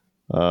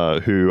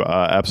 Who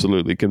are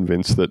absolutely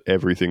convinced that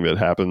everything that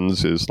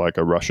happens is like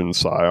a Russian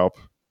psyop.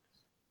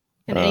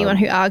 And anyone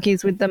who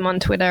argues with them on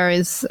Twitter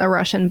is a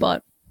Russian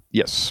bot.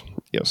 Yes.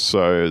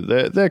 So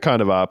they're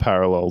kind of our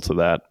parallel to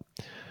that.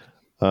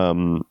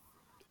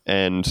 And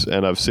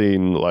I've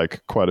seen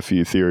like quite a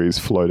few theories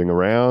floating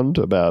around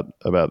about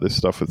this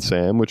stuff with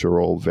Sam, which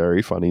are all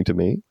very funny to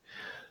me.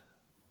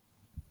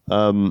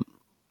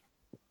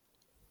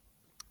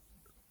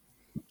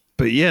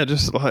 But yeah,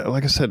 just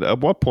like I said, at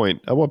what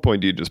point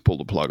do you just pull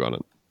the plug on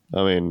it?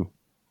 I mean,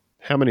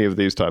 how many of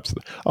these types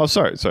of...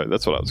 sorry,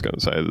 that's what I was going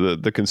to say.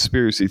 The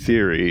conspiracy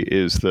theory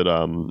is that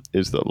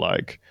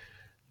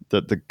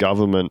the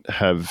government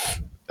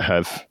have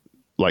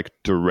like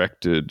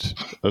directed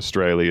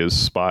Australia's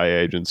spy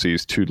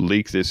agencies to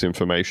leak this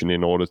information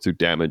in order to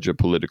damage a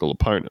political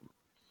opponent.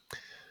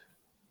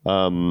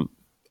 The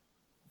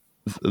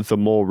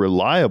more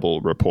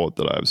reliable report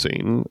that I've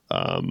seen,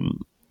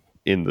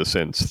 in the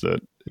sense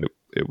that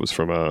it was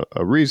from a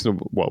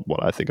reasonable, well,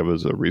 what I think of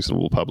as a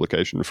reasonable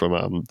publication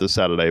from the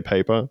Saturday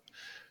paper,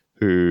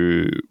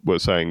 who were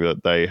saying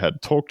that they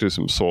had talked to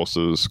some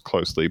sources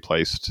closely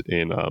placed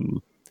in,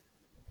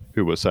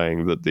 who were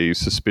saying that the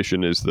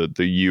suspicion is that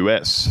the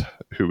US,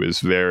 who is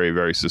very,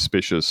 very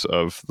suspicious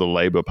of the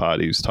Labour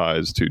Party's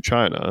ties to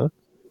China,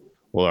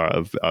 or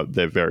of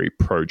their very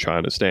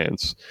pro-China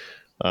stance,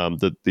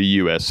 that the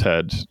US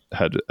had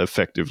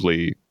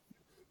effectively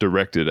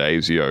directed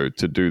ASIO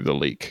to do the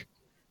leak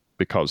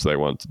because they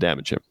wanted to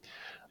damage him.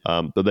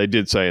 But they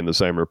did say in the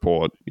same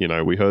report,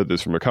 we heard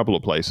this from a couple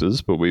of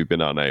places, but we've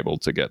been unable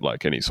to get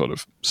like any sort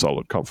of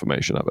solid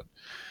confirmation of it.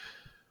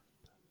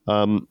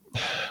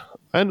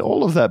 And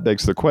all of that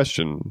begs the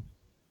question,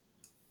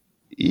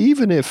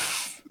 even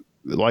if,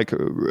 like,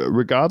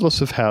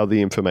 regardless of how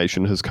the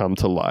information has come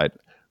to light,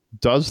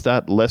 does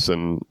that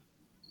lessen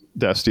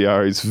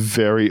Dastyari's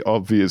very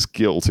obvious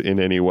guilt in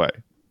any way?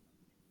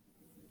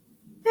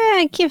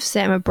 Give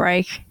Sam a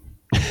break.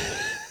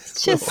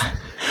 It's just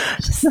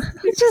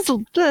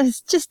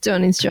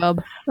doing his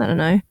job. I don't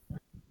know.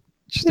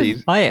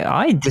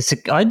 I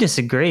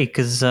disagree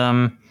because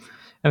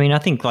I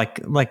think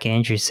like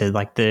Andrew said,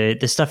 like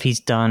the stuff he's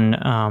done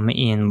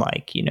in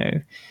like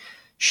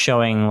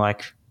showing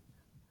like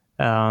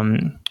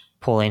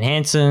Pauline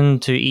Hanson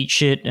to eat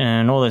shit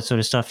and all that sort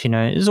of stuff,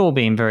 it's all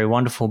been very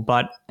wonderful.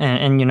 But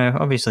and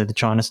obviously the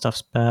China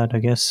stuff's bad, I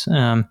guess.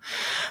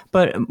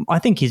 But I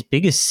think his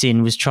biggest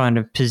sin was trying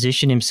to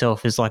position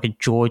himself as like a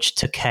George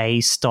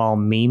Takei style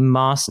meme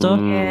master.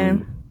 Yeah.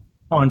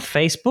 On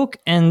Facebook,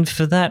 and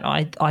for that,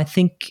 I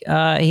think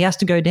he has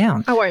to go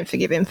down. I won't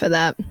forgive him for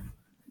that.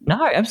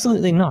 No,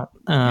 absolutely not.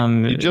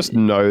 You just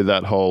know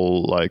that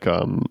whole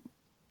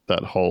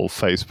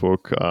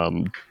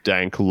Facebook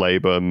dank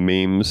Labour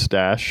meme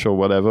stash or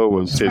whatever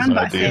was his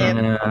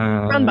idea.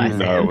 Run by Sam.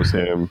 No, it was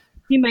him.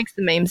 He makes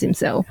the memes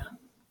himself.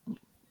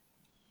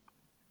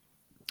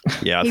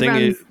 Yeah,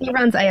 he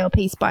runs ALP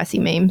spicy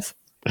memes.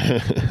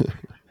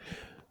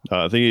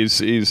 I think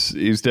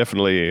he's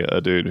definitely a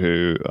dude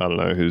who, I don't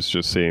know, who's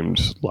just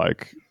seemed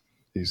like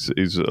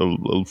he's a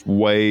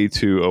way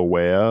too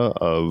aware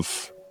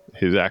of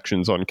his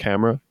actions on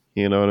camera.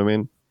 You know what I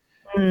mean?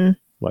 Mm.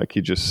 Like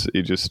he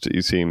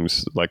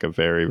seems like a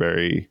very,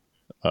 very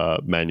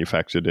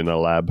manufactured in a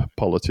lab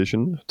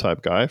politician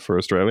type guy for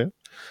Australia.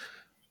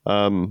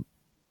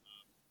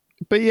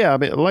 But yeah, I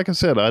mean, like I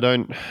said,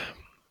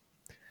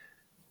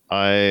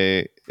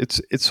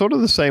 it's sort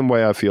of the same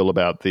way I feel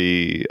about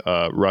the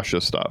Russia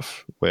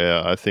stuff,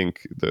 where I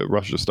think the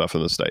Russia stuff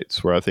in the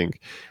States, where I think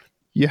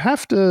you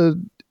have to,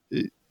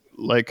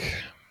 like,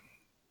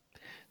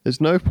 there's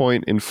no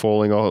point in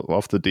falling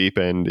off the deep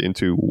end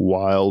into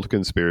wild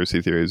conspiracy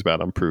theories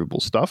about unprovable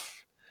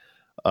stuff.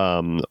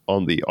 On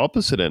the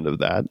opposite end of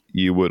that,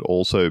 you would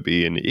also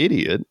be an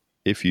idiot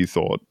if you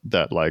thought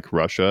that like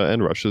Russia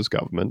and Russia's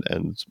government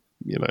and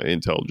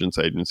intelligence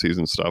agencies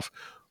and stuff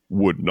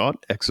would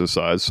not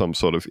exercise some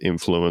sort of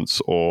influence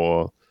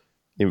or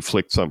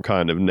inflict some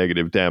kind of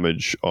negative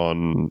damage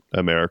on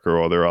America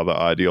or their other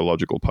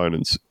ideological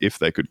opponents if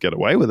they could get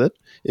away with it,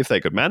 if they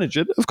could manage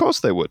it. Of course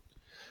they would.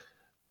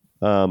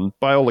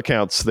 By all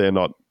accounts, they're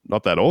not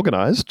that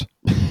organized.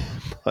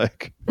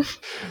 Like,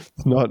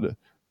 not.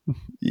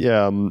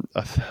 Yeah, I'm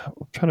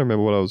trying to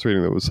remember what I was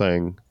reading that was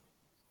saying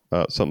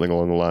something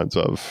along the lines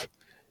of,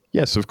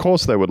 yes, of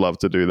course they would love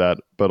to do that,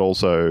 but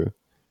also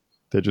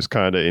they're just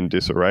kind of in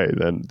disarray.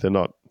 Then they're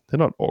not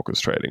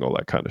orchestrating all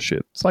that kind of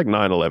shit. It's like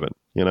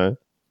 9/11,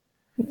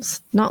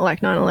 It's not like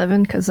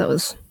 9/11 because that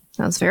was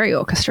very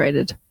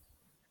orchestrated.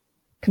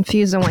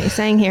 Confused on what you're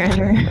saying here,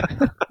 Andrew.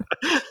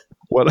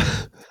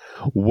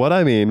 What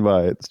I mean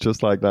by it's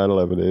just like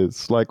 9/11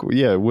 is like,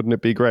 yeah, wouldn't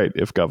it be great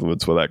if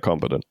governments were that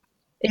competent?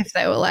 If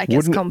they were like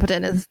as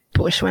competent as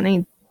Bush when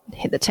he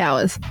hit the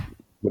towers.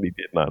 When he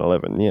did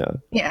 9/11, yeah.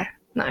 Yeah,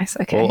 nice.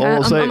 Okay, I'm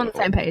on the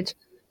same page.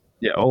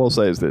 Yeah, all I'll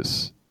say is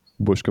this.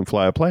 Bush can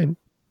fly a plane.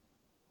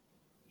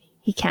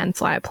 He can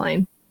fly a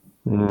plane.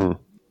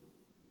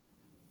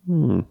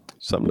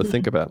 Something to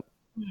think about.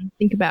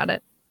 Think about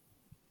it.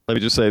 Let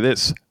me just say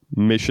this.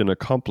 Mission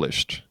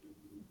accomplished.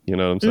 You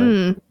know what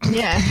I'm saying?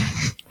 Yeah.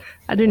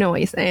 I do know what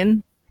you're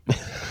saying.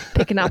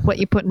 Picking up what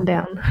you're putting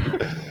down.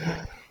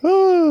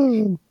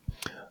 So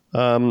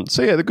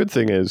yeah, the good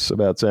thing is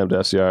about Sam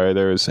Dastyari,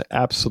 there is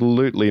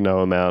absolutely no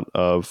amount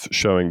of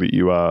showing that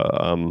you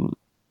are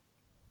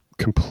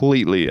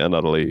completely and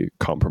utterly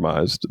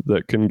compromised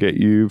that can get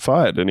you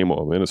fired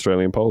anymore in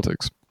Australian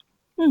politics.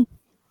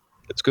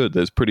 It's good.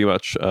 There's pretty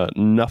much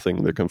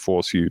nothing that can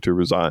force you to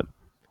resign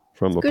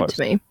from the post.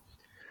 Good to me.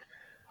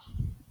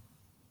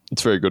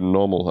 It's very good and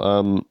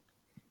normal.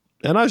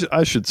 And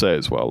I should say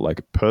as well,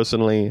 like,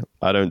 personally,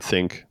 I don't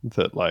think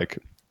that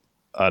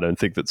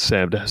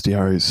Sam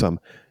Dastyari is some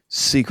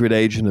secret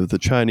agent of the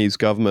Chinese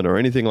government or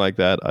anything like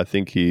that. I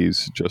think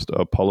he's just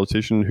a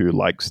politician who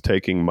likes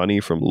taking money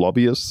from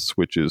lobbyists,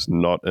 which is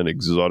not an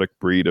exotic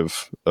breed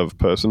of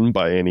person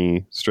by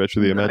any stretch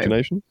of the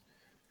imagination.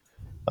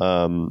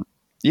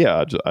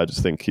 Yeah, I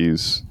just think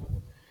he's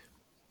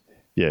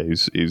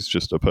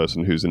just a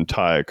person whose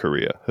entire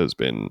career has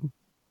been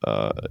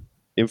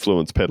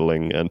influence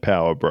peddling and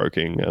power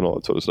broking and all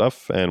that sort of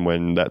stuff. And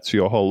when that's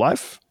your whole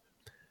life,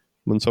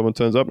 when someone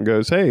turns up and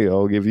goes, "Hey,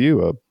 I'll give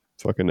you a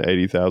fucking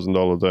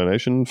 $80,000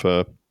 donation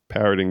for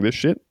parroting this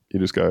shit," you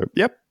just go,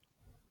 "Yep,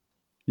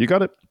 you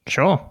got it."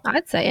 Sure.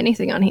 I'd say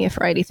anything on here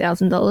for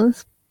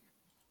 $80,000.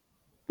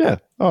 Yeah.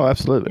 Oh,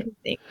 absolutely.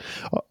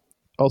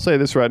 I'll say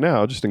this right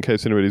now, just in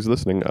case anybody's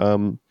listening.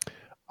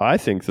 I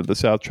think that the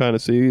South China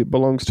Sea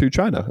belongs to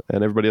China,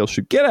 and everybody else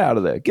should get out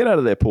of there. Get out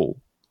of their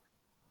pool.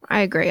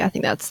 I agree. I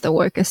think that's the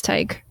workest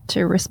take,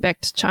 to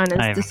respect China's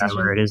I don't decision. know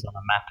where it is on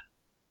the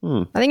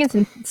map. I think it's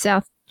in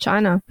South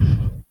China.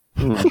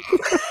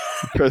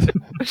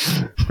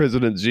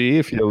 President Xi,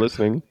 if you're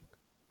listening,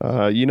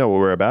 you know what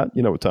we're about.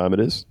 You know what time it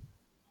is.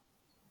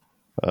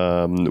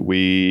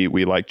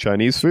 We like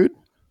Chinese food.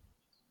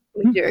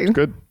 We do. It's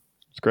good.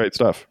 It's great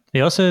stuff.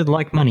 They also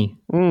like money.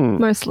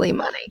 Mostly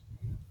money.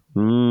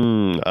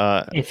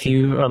 If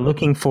you are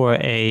looking for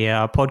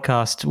a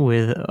podcast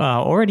with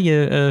already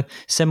a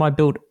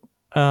semi-built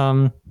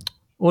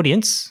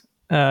audience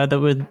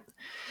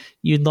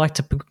you'd like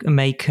to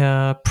make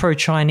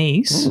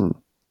pro-Chinese,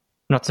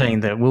 not saying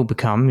that will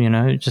become,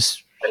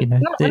 just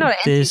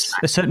there's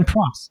a certain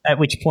price at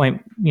which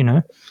point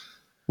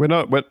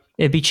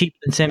it'd be cheaper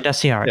than Sam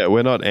Daciari. Yeah,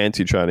 we're not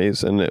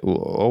anti-Chinese, and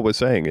all we're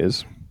saying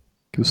is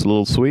give us a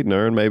little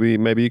sweetener, and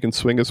maybe you can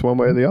swing us one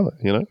way or the other.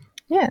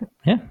 Yeah.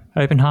 Yeah,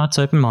 open hearts,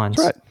 open minds.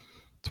 That's right.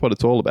 That's what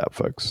it's all about,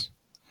 folks.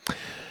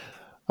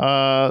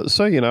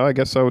 So, I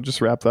guess I would just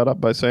wrap that up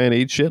by saying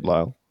eat shit,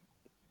 Lyle.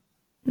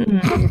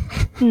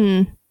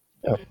 Yeah.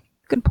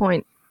 Good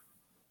point.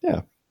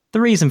 Yeah.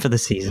 The reason for the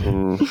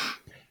season.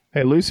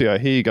 Hey, Lucy, I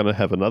hear you're going to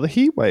have another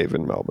heat wave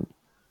in Melbourne.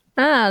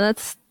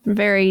 That's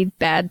very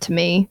bad to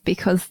me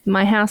because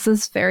my house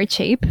is very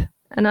cheap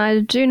and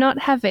I do not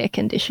have air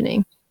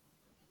conditioning.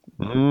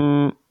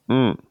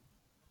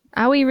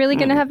 Are we really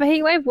going to have a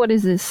heat wave? What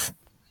is this?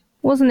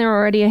 Wasn't there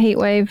already a heat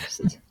wave?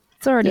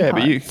 It's already hot.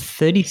 But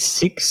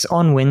 36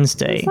 on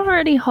Wednesday. It's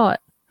already hot.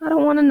 I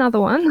don't want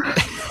another one.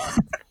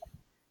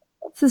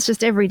 This is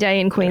just every day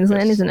in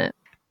Queensland, isn't it?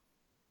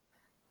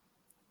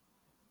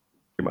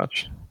 Pretty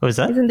much. What was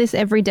that? Isn't this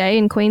every day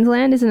in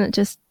Queensland? Isn't it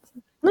just...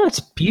 No, it's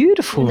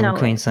beautiful No, in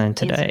Queensland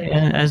today,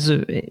 it's as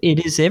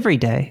it is every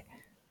day.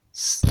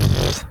 It's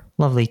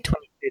lovely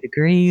 22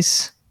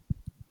 degrees.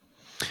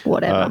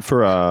 whatever?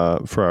 For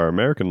our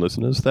American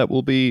listeners, that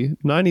will be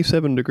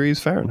 97 degrees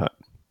Fahrenheit.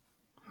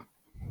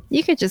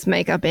 You could just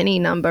make up any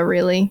number,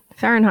 really.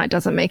 Fahrenheit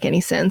doesn't make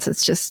any sense.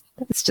 It's just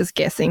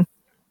guessing.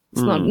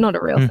 It's not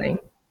a real thing.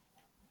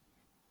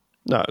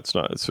 No, it's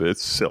not. It's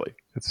silly.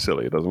 It's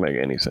silly. It doesn't make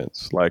any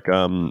sense. Like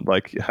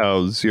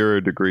how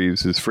 0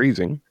 degrees is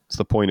freezing. It's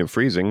the point of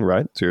freezing,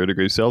 right? 0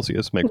 degrees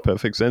Celsius makes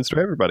perfect sense to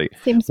everybody.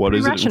 Seems What pretty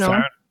is it in rational.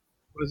 Fahrenheit?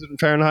 What is it in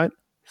Fahrenheit?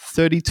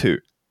 32.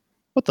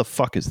 What the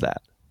fuck is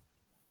that?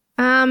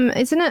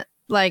 Isn't it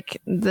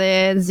like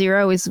the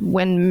 0 is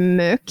when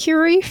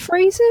Mercury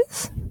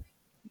freezes?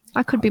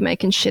 I could be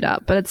making shit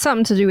up, but it's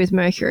something to do with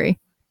Mercury,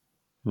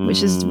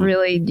 which is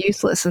really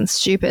useless and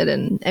stupid,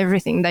 and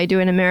everything they do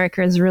in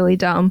America is really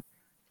dumb.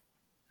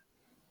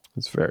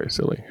 It's very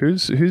silly.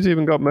 Who's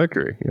even got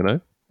Mercury?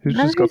 Who's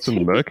just got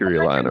some Mercury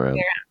lying around?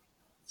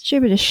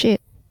 Stupid as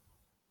shit.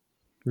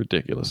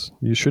 Ridiculous.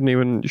 You shouldn't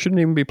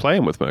even be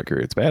playing with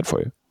Mercury. It's bad for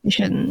you. You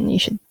shouldn't. You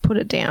should put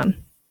it down.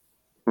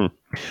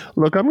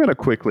 Look, I'm going to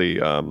quickly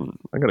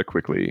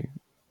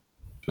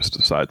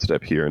just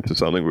sidestep here into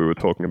something we were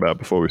talking about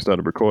before we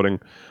started recording,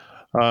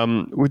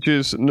 which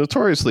is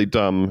notoriously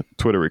dumb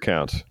Twitter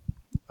account.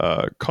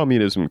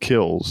 Communism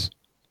Kills.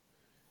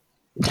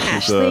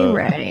 Ashley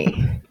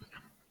Ray.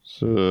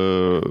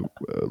 So,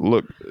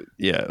 look,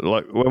 yeah,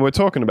 like when we're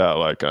talking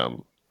about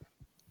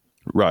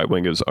right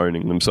wingers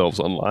owning themselves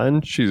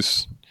online,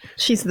 she's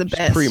the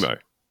best.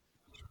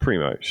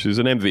 Primo. She's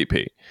an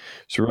MVP.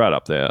 She's right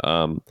up there.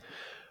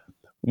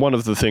 One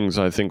of the things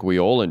I think we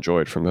all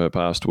enjoyed from her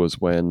past was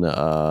when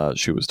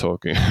she was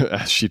talking,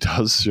 as she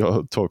does, she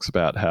talks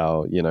about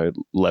how,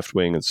 left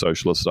wing and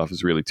socialist stuff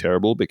is really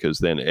terrible because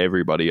then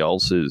everybody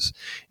else is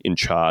in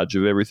charge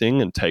of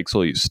everything and takes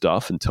all your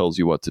stuff and tells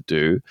you what to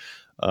do.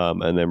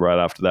 And then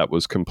right after that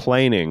was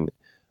complaining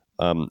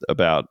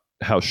about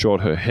how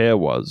short her hair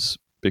was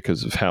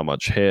because of how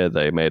much hair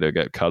they made her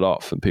get cut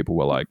off. And people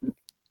were like,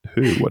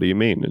 who? What do you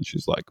mean? And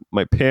she's like,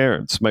 my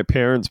parents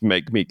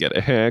make me get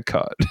a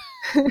haircut.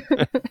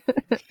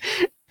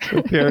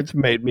 My parents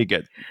made me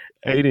get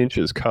 8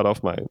 inches cut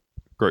off my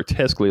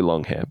grotesquely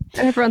long hair.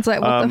 And everyone's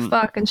like, what the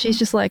fuck? And she's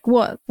just like,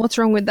 what? What's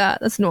wrong with that?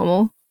 That's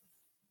normal.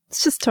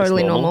 It's just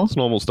totally normal. It's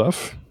normal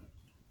stuff.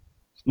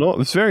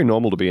 It's very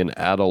normal to be an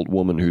adult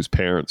woman whose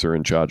parents are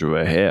in charge of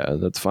her hair.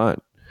 That's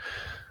fine.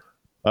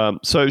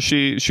 So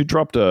she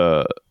dropped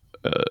a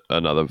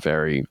another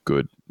very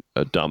good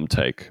dumb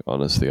take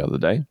on us the other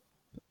day,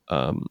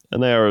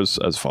 and they are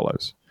as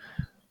follows.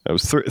 It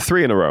was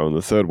three in a row, and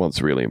the third one's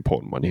a really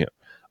important one here.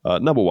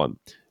 Number one,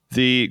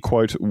 the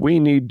quote, "we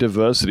need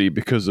diversity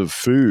because of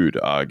food"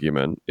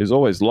 argument is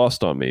always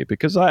lost on me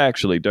because I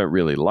actually don't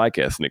really like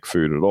ethnic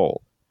food at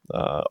all.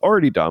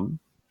 Already dumb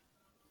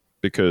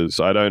because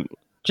I don't.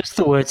 Just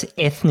the words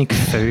ethnic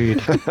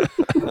food.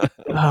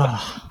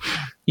 Oh,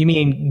 you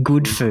mean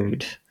good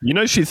food? You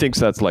know, she thinks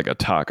that's like a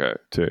taco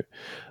too.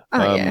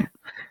 Oh, yeah.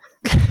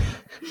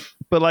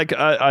 But like,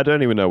 I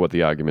don't even know what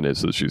the argument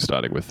is that she's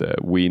starting with there.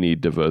 We need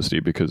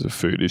diversity because of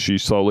food. Is she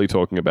solely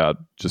talking about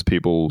just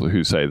people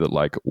who say that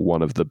like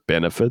one of the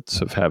benefits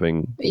of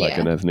having like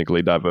an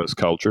ethnically diverse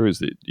culture is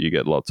that you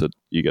get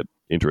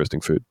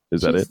interesting food?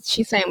 Is that it?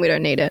 She's saying we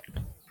don't need it.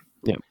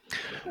 Yeah.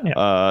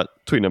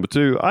 Tweet number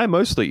 2, I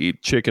mostly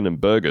eat chicken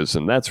and burgers,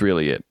 and that's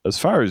really it. As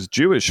far as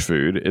Jewish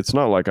food, it's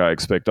not like I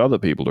expect other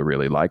people to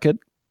really like it.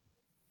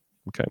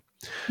 Okay.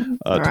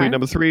 Tweet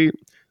number 3,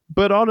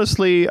 but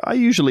honestly, I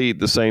usually eat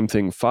the same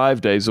thing 5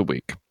 days a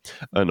week.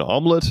 An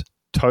omelette,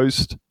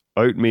 toast,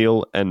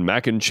 oatmeal, and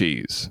mac and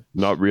cheese.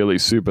 Not really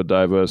super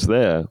diverse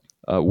there.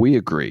 We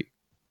agree.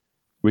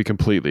 We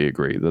completely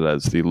agree that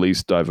that's the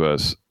least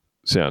diverse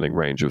sounding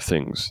range of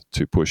things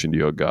to push into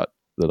your gut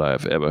that I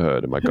have ever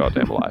heard in my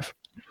goddamn life.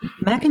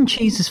 Mac and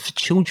cheese is for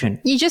children.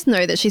 You just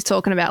know that she's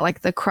talking about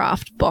like the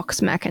Kraft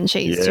box mac and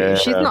cheese too.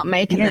 She's not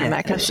making that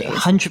mac and cheese.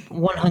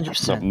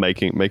 100%. Not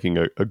making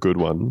a good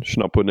one. She's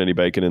not putting any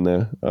bacon in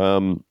there.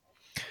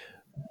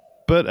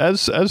 But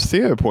as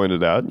Theo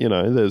pointed out, you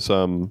know, there's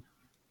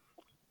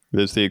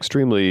the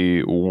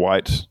extremely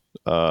white,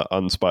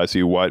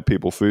 unspicy white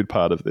people food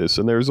part of this,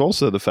 and there is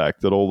also the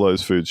fact that all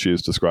those foods she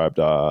has described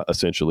are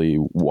essentially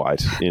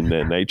white in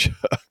their nature.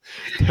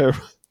 They're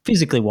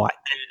physically white.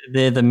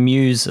 They're the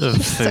muse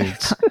of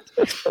foods.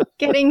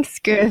 Getting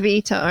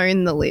scurvy to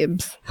own the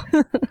libs.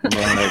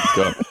 My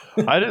God.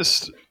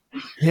 It's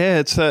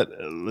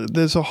that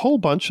there's a whole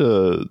bunch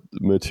of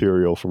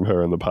material from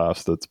her in the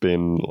past that's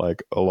been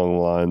like along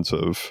the lines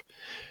of,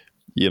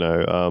 you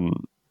know,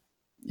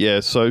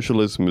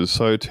 socialism is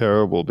so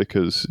terrible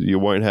because you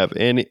won't have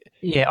any.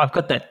 Yeah, I've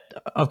got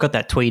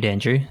that tweet,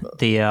 Andrew.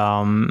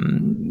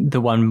 The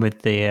one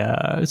with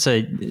the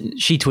so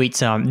she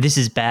tweets, "This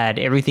is bad.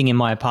 Everything in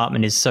my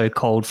apartment is so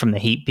cold from the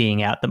heat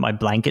being out that my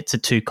blankets are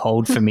too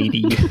cold for me to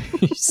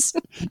use."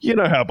 You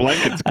know how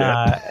blankets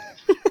get.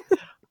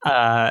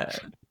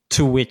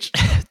 To which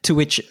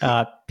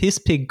Piss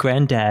Pig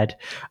Granddad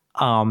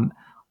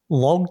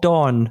logged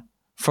on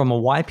from a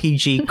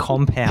YPG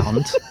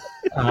compound.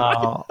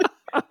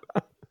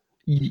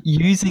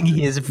 Using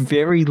his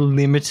very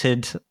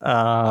limited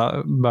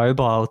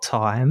mobile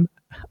time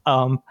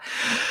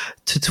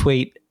to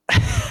tweet,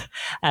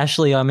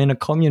 "Ashley, I'm in a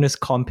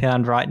communist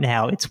compound right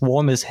now. It's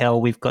warm as hell.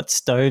 We've got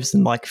stoves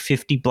and like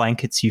 50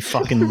 blankets, you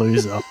fucking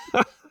loser."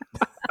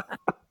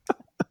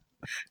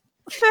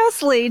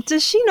 Firstly,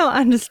 does she not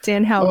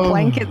understand how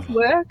blankets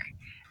work?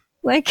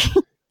 Like,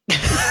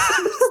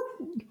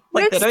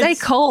 don't stay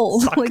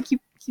cold. Suck. Like you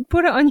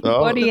put it on your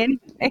body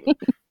anyway.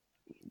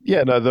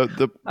 Yeah, no,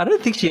 I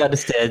don't think she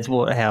understands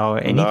how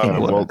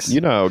anything works. Well, you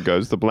know how it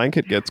goes. The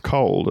blanket gets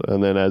cold,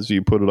 and then as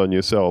you put it on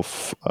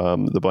yourself,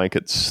 the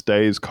blanket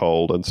stays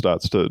cold and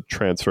starts to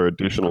transfer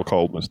additional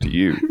coldness to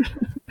you.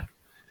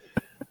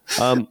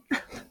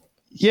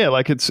 Yeah,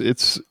 like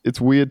it's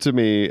weird to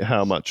me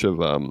how much of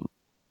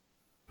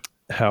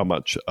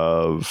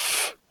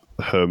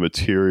her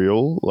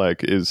material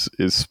like is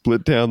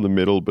split down the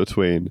middle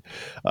between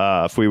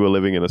if we were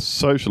living in a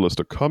socialist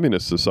or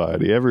communist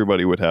society,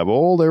 everybody would have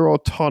all their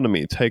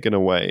autonomy taken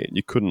away and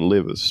you couldn't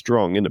live as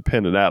strong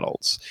independent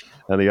adults,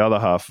 and the other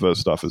half of her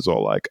stuff is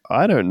all like,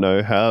 I don't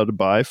know how to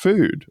buy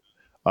food,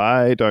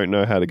 I don't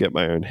know how to get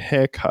my own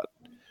haircut,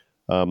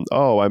 I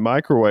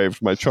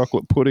microwaved my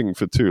chocolate pudding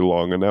for too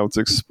long and now it's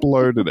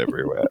exploded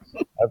everywhere.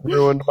 I've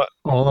ruined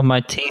all of my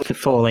teeth are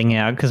falling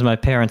out because my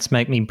parents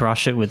make me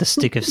brush it with a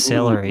stick of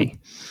celery.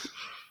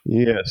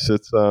 Yes,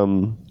 it's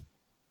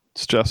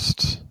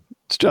just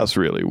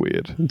really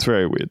weird. It's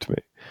very weird to me.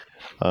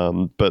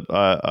 But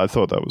I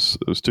thought it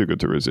was too good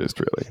to resist,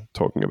 really,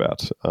 talking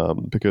about,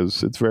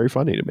 because it's very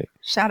funny to me.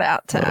 Shout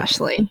out to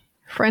Ashley,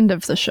 friend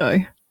of the show.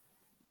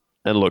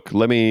 And look,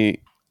 let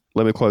me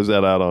close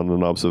that out on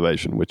an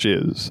observation, which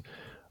is,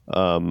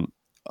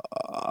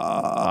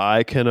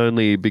 I can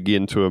only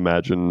begin to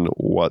imagine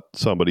what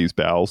somebody's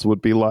bowels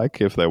would be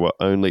like if they were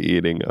only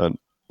eating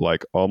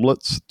like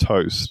omelets,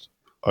 toast,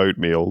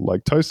 oatmeal.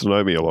 Like toast and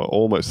oatmeal are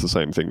almost the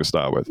same thing to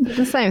start with. It's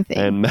the same thing.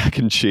 And mac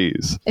and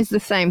cheese. It's the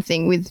same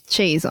thing with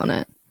cheese on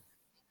it.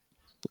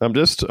 I'm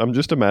just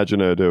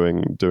imagining her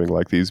doing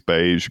like these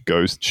beige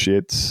ghost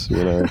shits,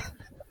 you know.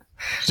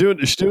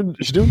 She's doing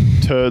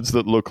turds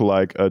that look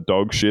like a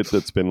dog shit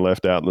that's been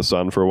left out in the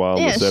sun for a while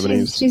in the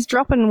 70s. She's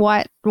dropping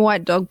white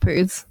dog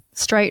poos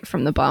straight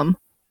from the bum,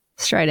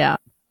 straight out.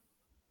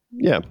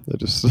 Yeah, they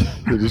just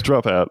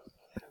drop out,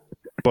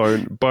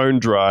 bone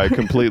dry,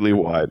 completely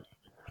white.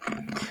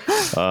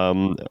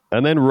 And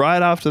then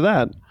right after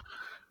that,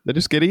 They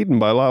just get eaten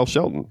by Lyle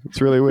Shelton. It's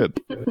really weird.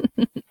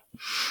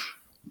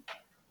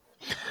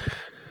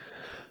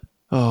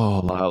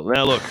 Oh, Lyle.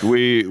 Now, look,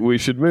 we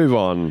should move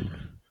on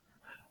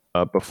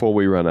before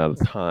we run out of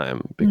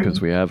time because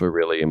we have a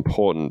really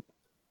important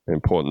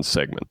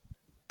segment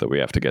that we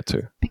have to get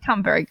to.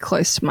 Become very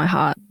close to my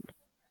heart.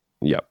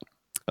 Yep.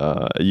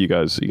 Are you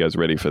guys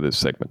ready for this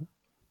segment?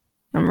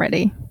 I'm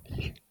ready.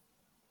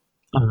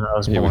 I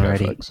was Here we born go,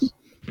 ready. folks.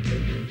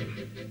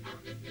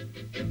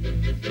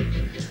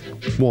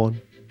 One.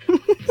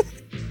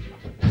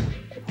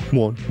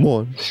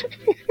 One.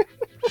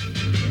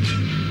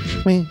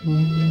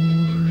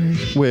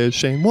 Where's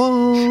Shane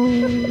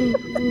Warne?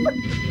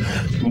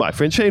 My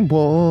friend Shane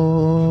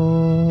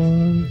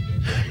Warne.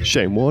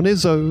 Shane Warne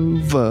is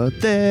over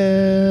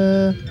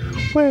there.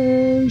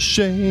 Where's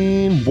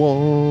Shane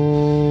Warne?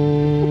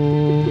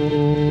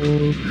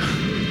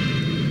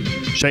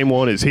 Shane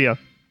Warne is here.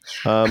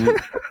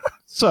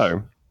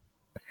 So,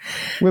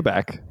 we're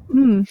back.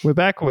 We're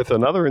back with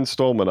another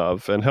installment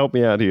of, and help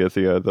me out here,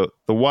 Theo, the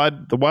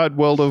wide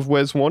world of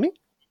Wes Warney.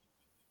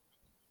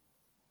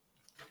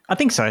 I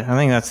think so. I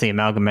think that's the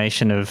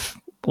amalgamation of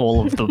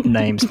all of the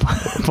names by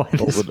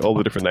this. all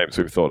the different names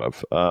we've thought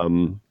of.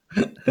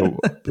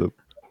 The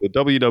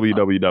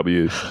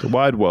WWW, the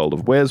wide world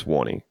of Wes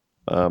Warney.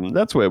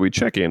 That's where we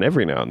check in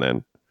every now and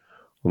then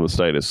on the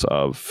status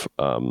of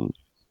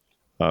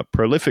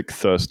prolific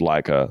thirst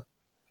liker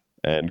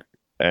and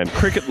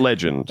cricket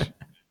legend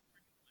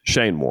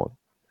Shane Warne.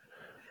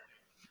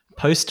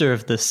 Poster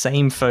of the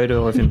same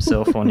photo of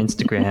himself on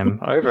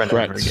Instagram over and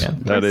over Right,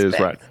 again. that is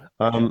right.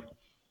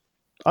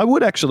 I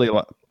would actually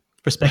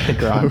Respect the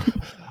grind.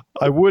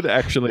 I would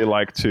actually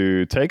like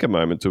to take a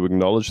moment to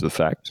acknowledge the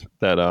fact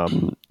that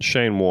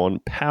Shane Warne,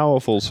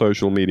 powerful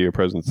social media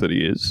presence that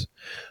he is,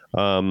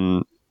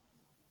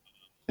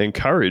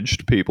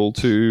 encouraged people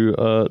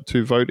to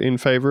vote in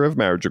favor of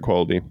marriage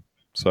equality.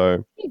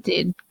 So You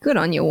did. Good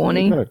on you,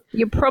 Warney. Okay.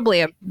 You're probably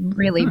a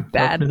really bad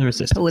Welcome to the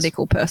resistance.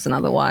 political person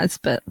otherwise,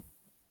 but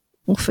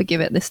we'll forgive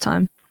it this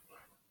time.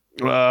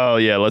 well,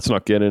 yeah, let's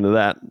not get into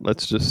that.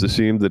 Let's just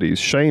assume that he's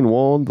Shane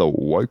Warne, the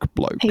woke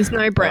bloke. He's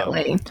no Brett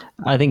Lee.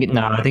 I think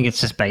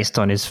it's just based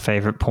on his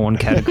favorite porn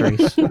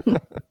categories.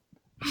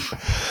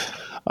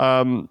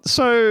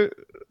 So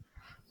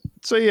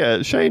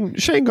yeah,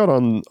 Shane got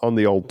on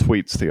the old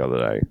tweets the other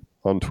day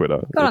on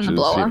Twitter. Got on the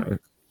blower.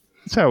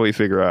 It's how we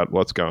figure out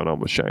what's going on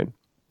with Shane.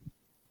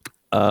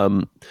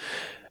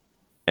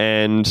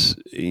 And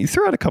he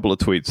threw out a couple of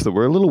tweets that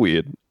were a little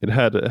weird. It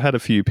had a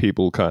few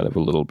people kind of a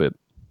little bit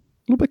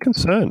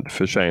concerned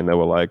for Shane. They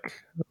were like,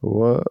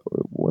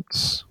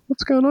 "What's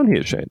going on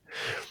here, Shane?"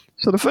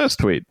 So the first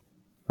tweet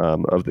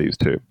of these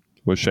two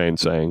was Shane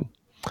saying,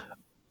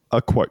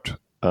 a quote,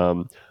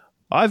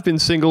 "I've been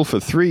single for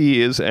 3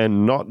 years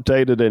and not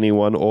dated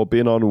anyone or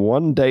been on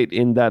one date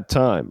in that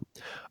time.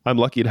 I'm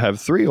lucky to have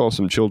 3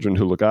 awesome children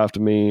who look after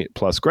me,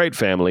 plus great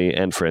family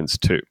and friends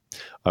too.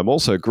 I'm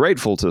also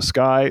grateful to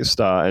Sky,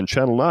 Star, and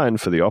Channel 9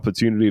 for the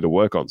opportunity to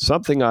work on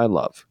something I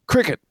love.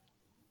 Cricket.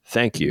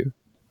 Thank you."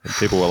 And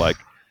people were like,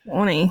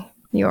 Warney,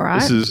 you all right?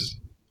 "This is..."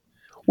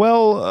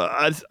 Well,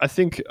 I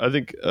think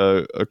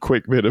a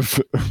quick bit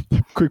of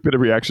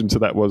reaction to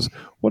that was,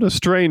 what a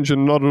strange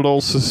and not at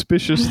all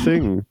suspicious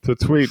thing to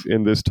tweet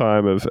in this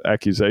time of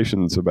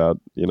accusations about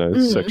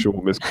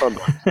sexual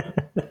misconduct.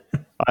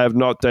 I have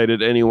not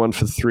dated anyone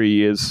for 3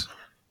 years.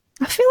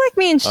 I feel like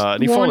me and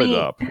and he followed Warney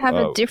up. have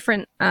a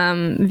different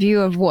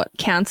view of what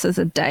counts as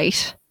a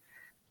date.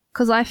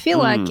 Because I feel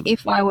like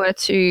if I were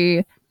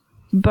to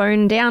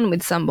bone down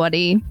with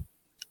somebody,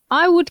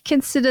 I would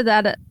consider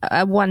that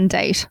a one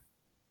date.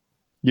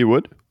 You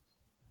would?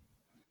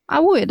 I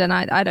would, and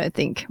I don't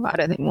think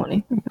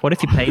Warney. What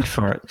if you paid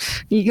for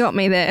it? You got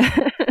me there.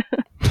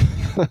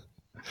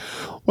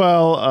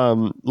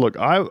 Well, look,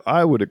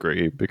 I would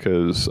agree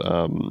because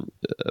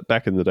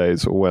back in the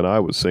days when I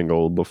was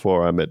single,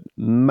 before I met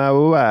my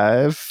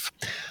wife,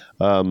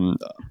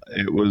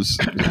 it was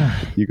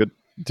you could.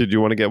 Did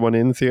you want to get one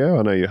in, Theo?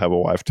 I know you have a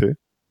wife too.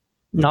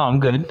 No, I'm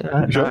good.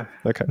 Sure.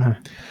 Okay.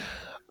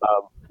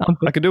 I'm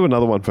good. I could do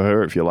another one for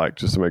her if you like,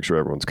 just to make sure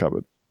everyone's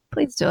covered.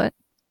 Please do it.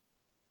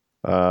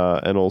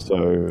 And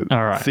also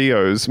All right.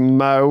 Theo's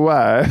my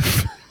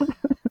wife.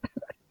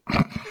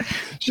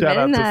 Shout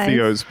out Very to nice.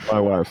 Theo's my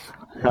wife.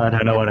 I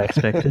don't know what I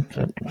expected.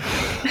 But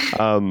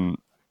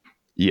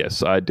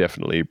Yes, I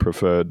definitely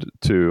preferred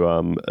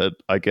to,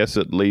 I guess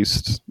at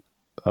least,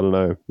 I don't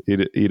know,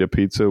 eat a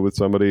pizza with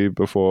somebody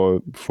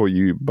before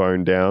you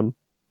bone down,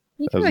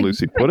 as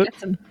Lucy put it.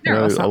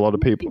 A lot of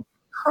people.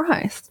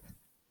 Christ.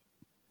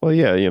 Well,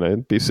 yeah,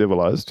 be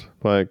civilized.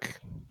 Like,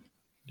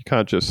 you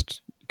can't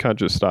just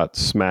start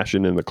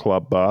smashing in the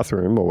club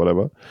bathroom or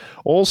whatever.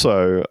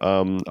 Also,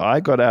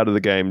 I got out of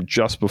the game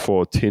just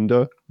before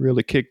Tinder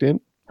really kicked in.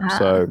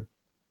 So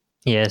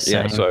yes,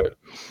 yeah, so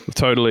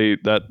totally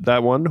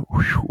that one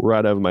whew,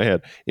 right over my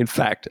head. In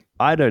fact,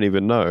 I don't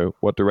even know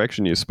what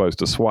direction you're supposed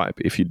to swipe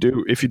if you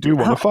do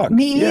want to fuck.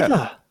 Me Yeah.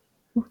 either.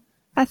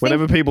 I think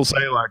Whenever people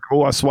say like,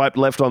 "Oh, I swiped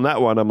left on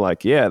that one," I'm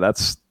like, "Yeah,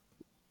 that's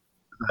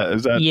that?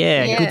 Is that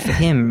Yeah, Yeah. good for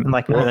him.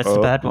 Like, no, that's the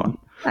bad one.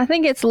 I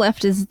think it's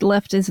left is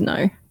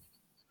no.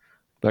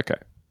 okay?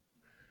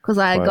 Because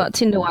I Right. got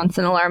Tinder once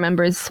and all I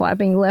remember is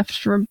swiping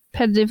left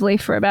repetitively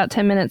for about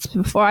 10 minutes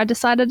before I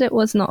decided it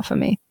was not for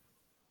me.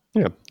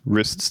 Yeah,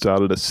 wrist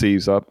started to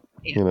seize up.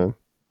 You know.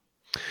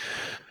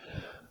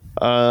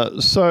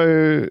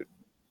 So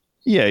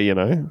yeah, you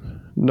know,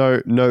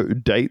 no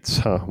dates,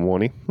 huh,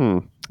 Warnie?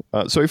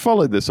 So he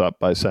followed this up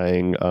by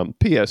saying,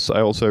 P.S.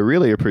 I also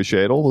really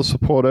appreciate all the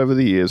support over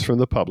the years from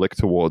the public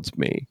towards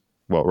me.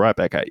 Well, right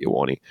back at you,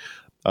 Warnie.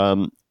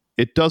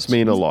 It does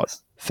mean a lot.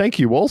 Thank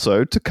you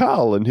also to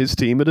Carl and his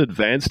team at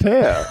Advanced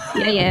Hair,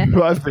 Yeah.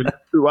 who I've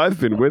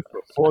been with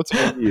for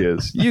 14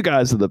 years. You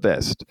guys are the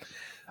best.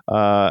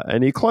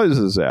 And he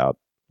closes out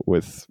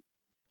with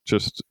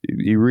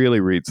he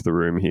really reads the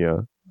room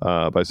here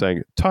by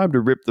saying, time to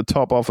rip the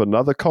top off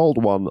another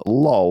cold one.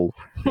 Lol.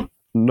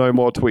 No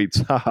more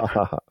tweets. Ha ha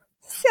ha.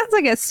 Sounds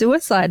like a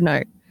suicide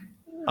note.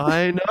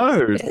 I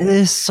know.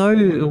 They're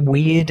so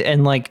weird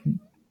and like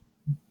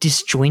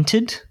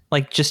disjointed,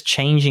 like just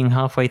changing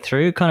halfway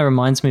through. It kind of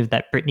reminds me of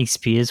that Britney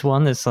Spears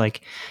one that's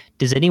like,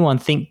 does anyone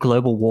think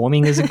global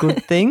warming is a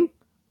good thing?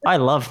 I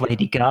love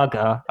Lady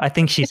Gaga. I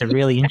think she's a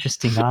really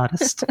interesting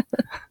artist.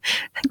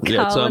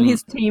 Yeah, Carl and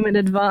his team at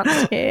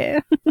Advanced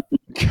Hair.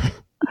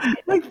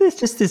 Like there's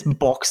just this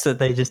box that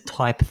they just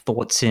type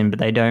thoughts in, but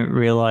they don't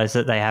realize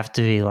that they have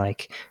to be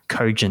like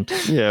cogent.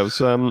 Yeah, it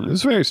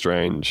was very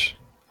strange.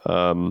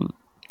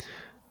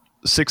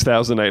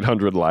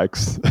 6,800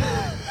 likes.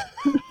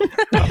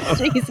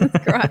 Jesus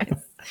Christ.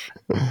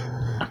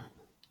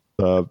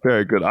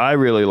 Very good. I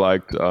really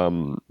liked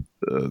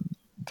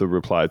the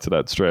reply to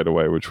that straight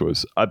away, which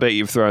was, I bet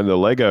you've thrown the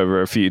leg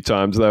over a few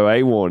times though,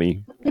 eh,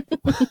 Warnie?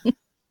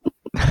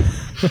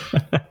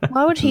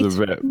 Why would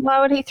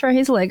he throw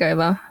his leg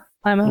over?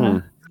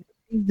 I'm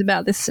confused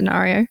about this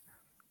scenario.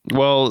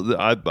 Well,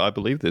 I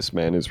believe this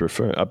man is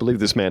referring. I believe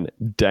this man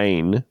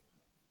Dane,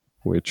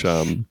 which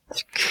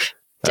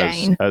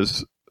Dane.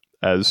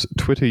 as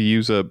Twitter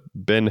user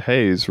Ben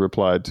Hayes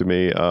replied to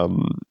me,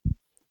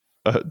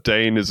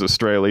 Dane is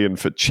Australian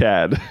for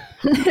Chad.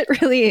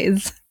 It really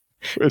is.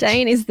 Which-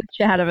 Dane is the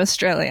Chad of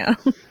Australia.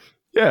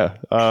 Yeah,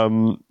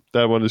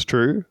 that one is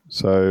true.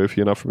 So if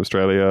you're not from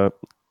Australia,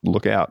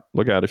 look out.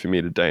 Look out if you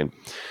meet a Dane.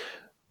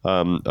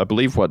 I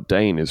believe what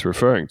Dane is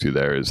referring to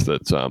there is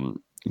that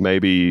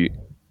maybe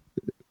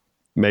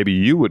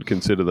you would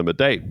consider them a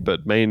date,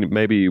 but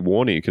maybe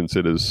Warnie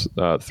considers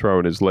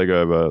throwing his leg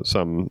over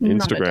some Not a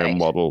Instagram date.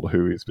 model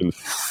who he's been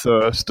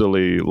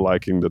thirstily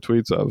liking the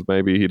tweets of.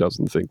 Maybe he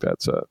doesn't think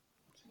that's a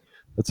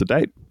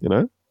date, you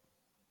know?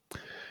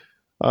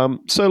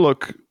 So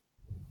look,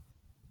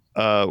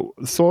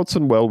 thoughts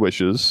and well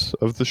wishes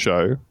of the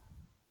show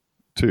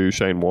to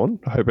Shane Warne.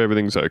 I hope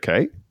everything's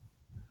okay.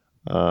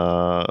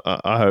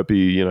 I hope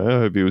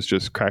he was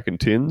just cracking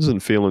tins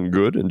and feeling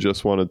good and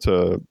just wanted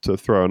to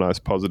throw a nice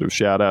positive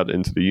shout out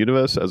into the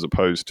universe, as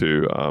opposed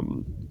to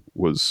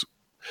was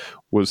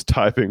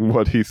typing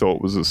what he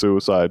thought was a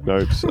suicide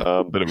note,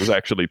 but it was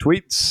actually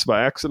tweets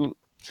by accident.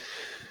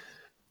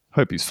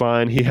 Hope he's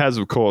fine. He has,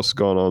 of course,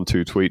 gone on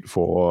to tweet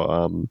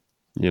for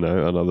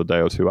another day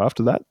or two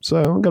after that, so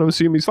I'm going to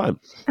assume he's fine.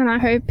 And I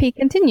hope he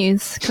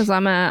continues, because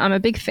I'm a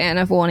big fan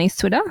of Warnie's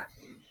Twitter.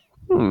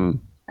 And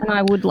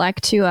I would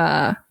like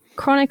to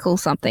chronicle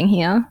something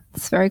here.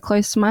 It's very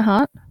close to my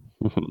heart.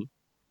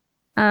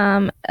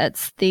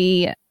 It's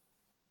the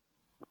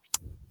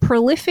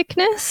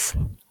prolificness.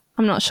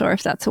 I'm not sure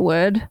if that's a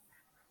word,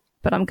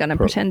 but I'm going to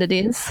pretend it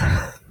is.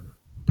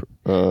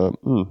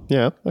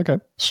 Yeah, okay.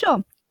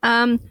 Sure.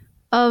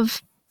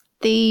 Of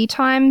the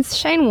times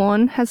Shane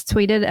Warne has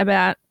tweeted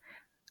about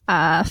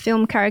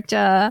film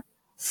character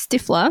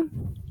Stifler,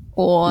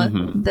 or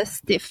the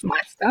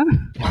Stiffmeister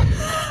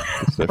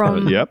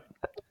from Yep.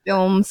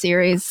 film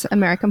series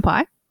American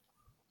Pie.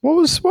 What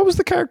was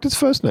the character's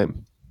first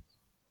name?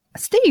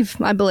 Steve,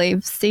 I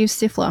believe. Steve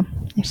Stifler,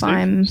 if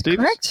I'm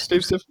correct.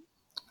 Steve Stifler.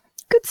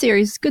 Good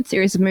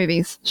series of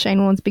movies.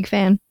 Shane Warne's a big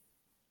fan.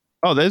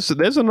 Oh, there's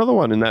another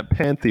one in that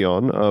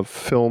pantheon of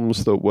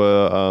films that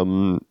were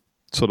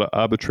sort of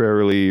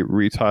arbitrarily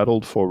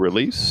retitled for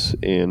release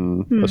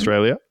in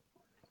Australia.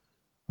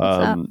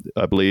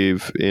 I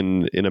believe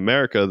in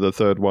America, the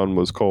third one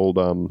was called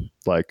what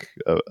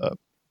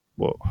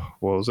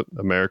was it?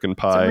 American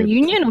Pie.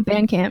 Reunion or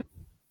Bandcamp?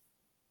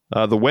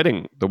 The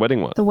wedding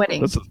one. The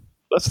Wedding.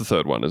 That's the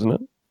third one, isn't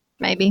it?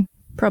 Maybe.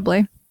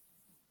 Probably.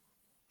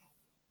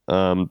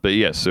 But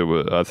yes, it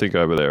was, I think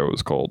over there it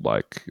was called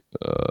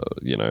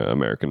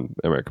American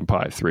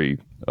Pie 3,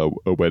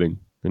 a wedding,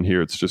 and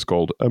here it's just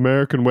called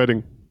American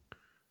Wedding.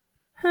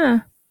 Huh.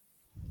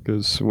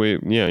 Because we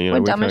dumb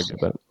can't as get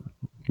that.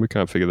 We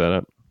can't figure that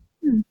out.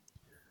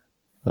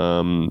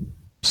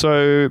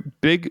 So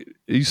big.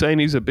 Are you saying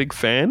he's a big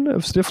fan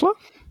of Stifler?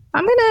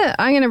 I'm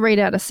gonna read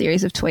out a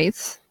series of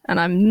tweets, and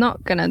I'm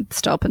not gonna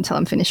stop until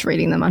I'm finished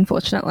reading them,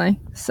 unfortunately.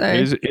 So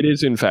It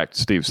is in fact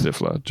Steve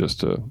Stifler. Just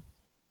to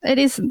it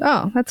is.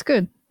 Oh, that's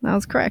good. That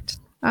was correct.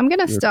 I'm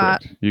gonna you're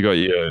start. correct. You got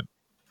your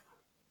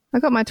I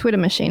got my Twitter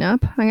machine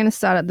up. I'm going to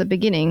start at the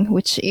beginning,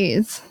 which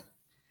is,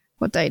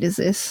 what date is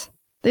this?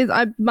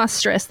 I must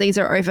stress these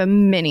are over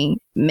many,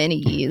 many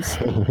years.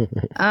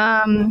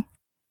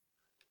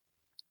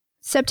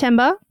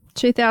 September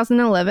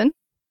 2011.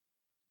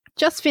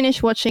 Just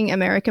finished watching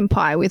American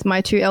Pie with my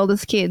 2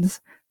 eldest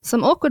kids.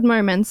 Some awkward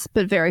moments,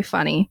 but very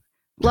funny.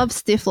 Love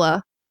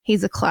Stifler.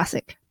 He's a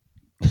classic.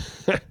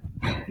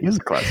 He's a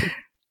classic.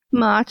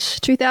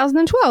 March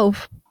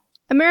 2012.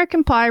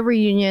 American Pie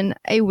reunion,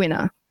 a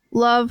winner.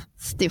 Love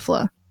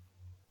Stifler.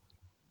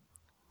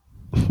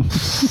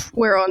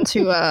 We're on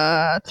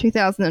to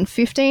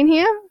 2015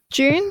 here.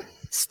 June.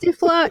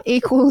 Stifler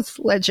equals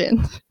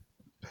legend.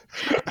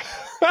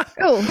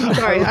 Oh,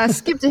 sorry, I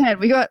skipped ahead.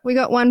 We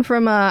got one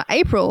from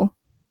April.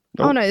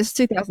 Oh no, it's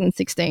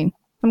 2016.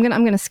 I'm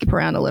gonna skip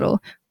around a little.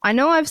 I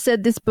know I've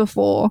said this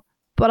before,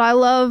 but I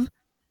love,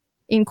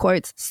 in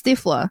quotes,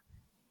 Stifler.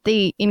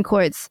 The, in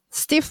quotes,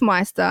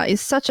 Stiffmeister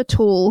is such a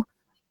tool,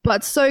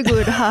 but so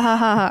good. Ha ha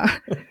ha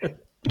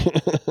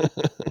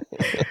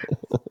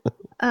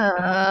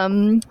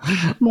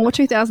ha. More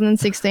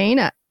 2016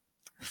 at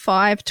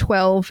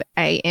 5:12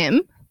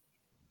 a.m.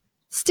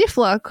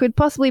 Stifler could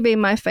possibly be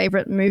my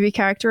favorite movie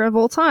character of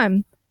all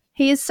time.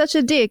 He is such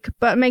a dick,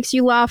 but makes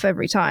you laugh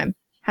every time.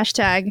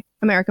 Hashtag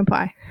American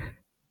Pie.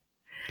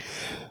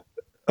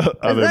 Hold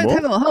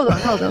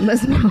on.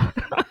 There's more.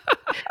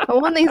 I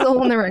want these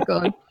all on the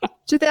record.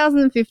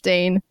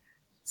 2015.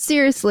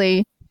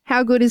 Seriously,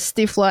 how good is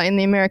Stifler in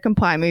the American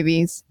Pie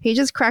movies? He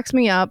just cracks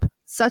me up.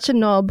 Such a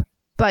knob,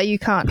 but you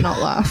can't not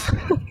laugh.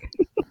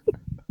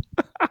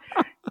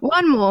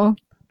 One more.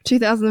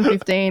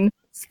 2015.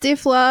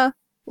 Stifler,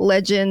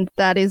 legend,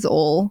 that is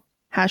all.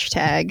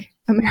 Hashtag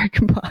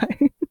American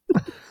Pie.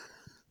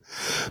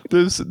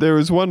 There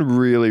is one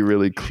really,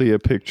 really clear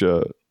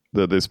picture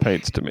that this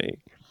paints to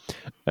me.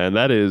 And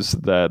that is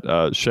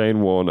that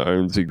Shane Warne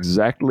owns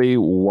exactly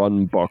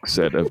one box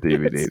set of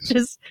DVDs. It's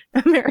just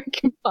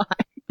American Pie.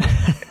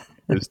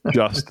 It's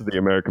just the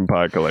American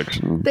Pie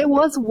collection. There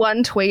was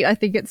one tweet, I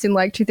think it's in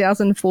like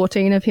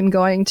 2014, of him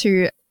going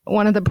to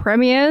one of the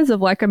premieres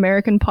of like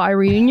American Pie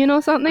Reunion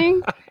or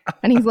something.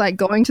 And he's like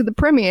going to the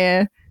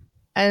premiere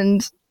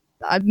and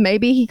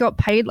maybe he got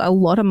paid a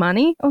lot of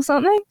money or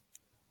something.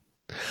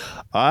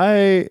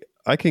 I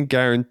can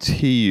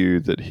guarantee you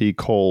that he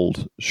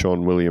called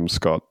Sean William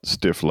Scott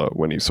Stifler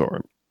when he saw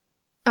him.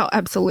 Oh,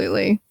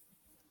 absolutely.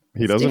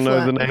 He doesn't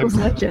know the name.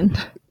 Legend.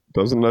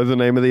 Doesn't know the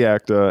name of the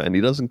actor, and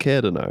he doesn't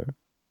care to know.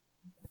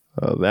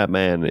 That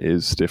man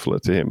is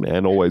Stifler to him,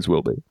 and always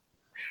will be.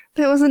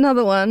 There was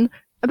another one.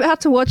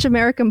 About to watch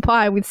American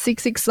Pie with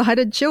 6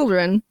 excited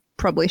children.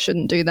 Probably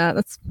shouldn't do that.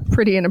 That's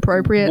pretty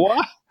inappropriate.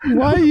 What?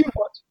 Why are you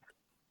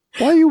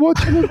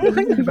watching it?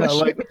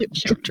 With your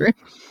children.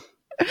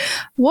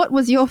 What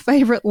was your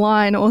favorite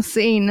line or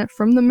scene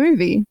from the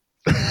movie?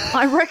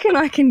 I reckon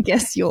I can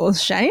guess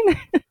yours, Shane.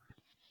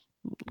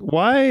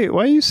 Why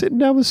are you sitting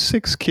down with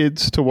 6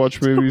 kids to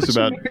watch movies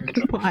about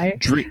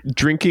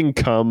drinking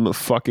cum,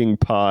 fucking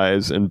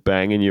pies, and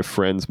banging your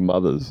friends'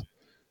 mothers?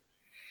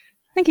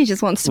 I think he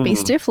just wants to be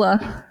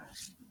Stifler.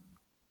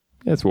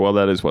 Yes, well,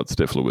 that is what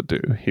Stifler would do.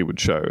 He would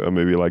show a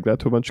movie like that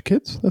to a bunch of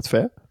kids. That's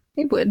fair.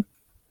 He would.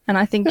 And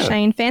I think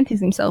Shane fancies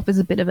himself as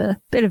a bit of a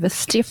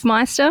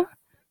Stiffmeister.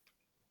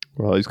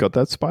 Well, he's got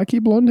that spiky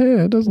blonde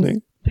hair, doesn't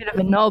he? Bit of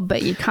a knob,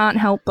 but you can't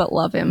help but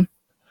love him.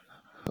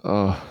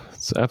 Oh,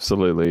 it's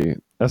absolutely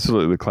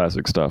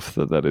classic stuff.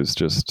 That is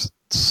just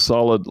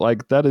solid.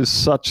 Like, that is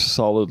such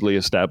solidly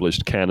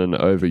established canon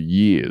over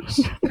years.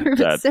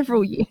 Over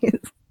several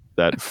years.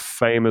 That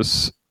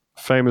famous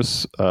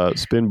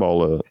spin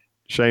bowler,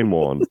 Shane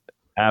Warne,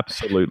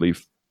 absolutely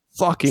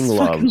fucking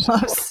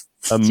loves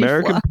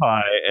American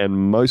Pie,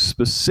 and most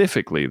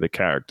specifically the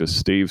character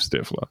Steve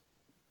Stifler.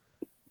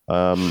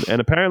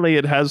 And apparently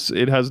it has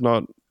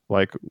not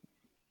like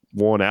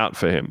worn out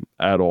for him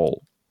at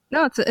all.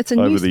 No, it's a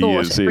new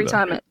thought every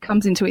time it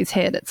comes into his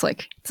head. It's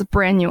like it's a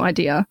brand new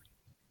idea.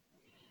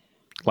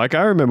 Like,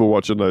 I remember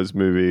watching those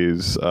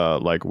movies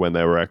like when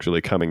they were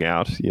actually coming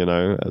out, you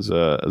know, as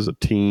a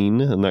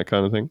teen and that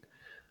kind of thing.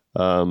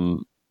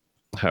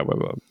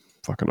 However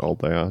fucking old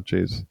they are,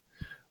 jeez.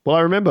 Well,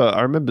 I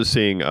remember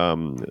seeing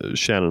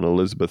Shannon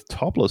Elizabeth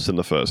topless in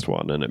the first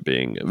one, and it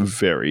being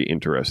very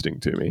interesting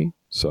to me.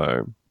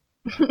 So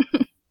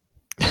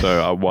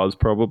I was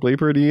probably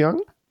pretty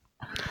young.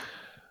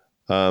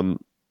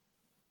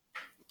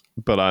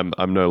 But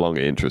I'm no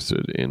longer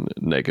interested in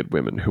naked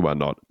women who are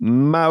not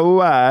my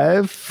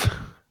wife.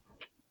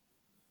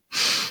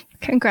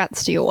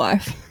 Congrats to your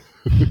wife.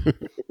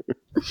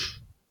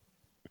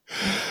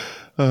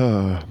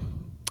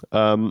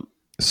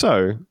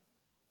 So,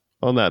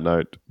 on that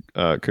note,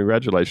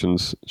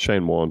 congratulations,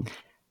 Shane Warne,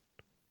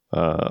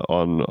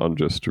 on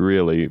just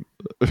really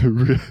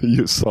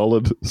your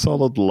solid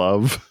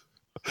love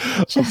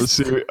of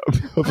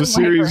a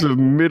series of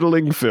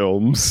middling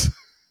films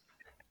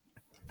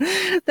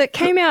that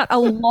came out a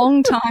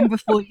long time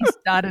before you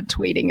started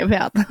tweeting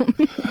about them.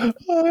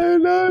 I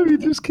know, he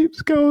just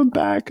keeps going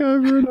back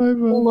over and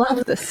over.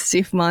 Love the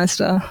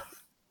Stiffmeister.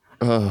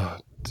 Oh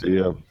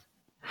dear.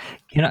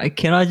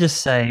 Can I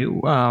just say,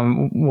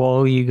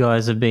 while you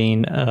guys have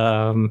been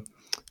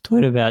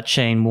talking about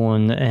Shane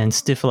Warne and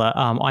Stifler,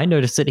 I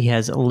noticed that he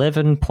has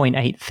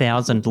 11.8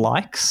 thousand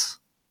likes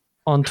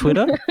on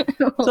Twitter.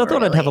 So I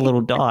thought I'd have a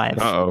little dive.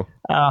 Uh-oh.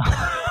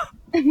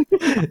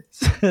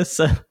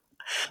 So,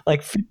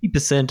 like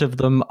 50% of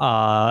them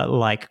are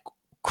like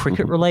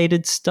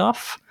cricket-related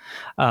stuff.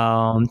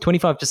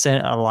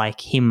 25% are like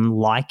him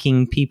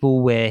liking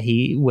people where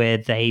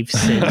they've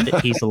said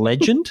that he's a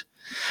legend.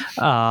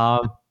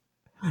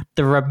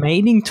 The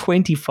remaining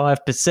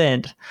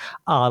 25%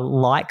 are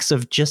likes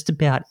of just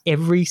about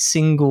every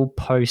single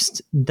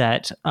post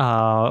that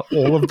all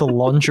of the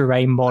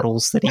lingerie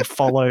models that he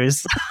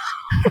follows.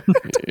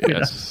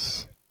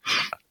 Yes.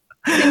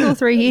 Single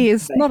 3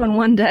 years, not on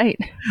one date.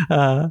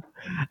 And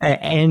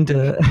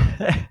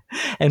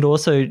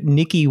also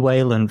Nikki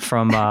Whalen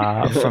from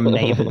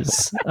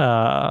Neighbours.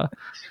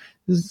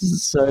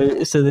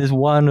 So there's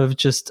one of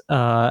just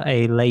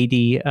a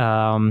lady,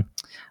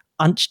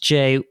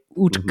 Antje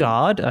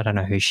Utgard. I don't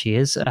know who she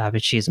is,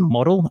 but she's a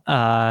model.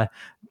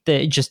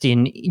 They're just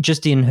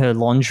in her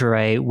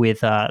lingerie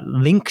with a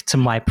link to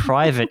my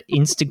private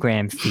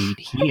Instagram feed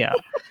here.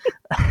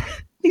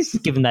 He's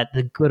given that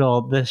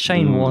the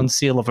Shane Warne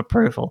seal of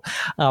approval.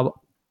 I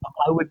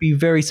would be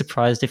very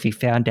surprised if he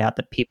found out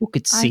that people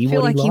could see what he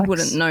likes. I feel like he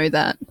wouldn't know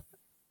that.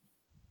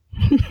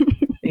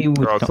 He would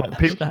not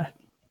know that.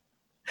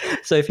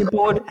 So if you're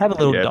bored, have a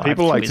little dive.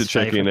 People like to his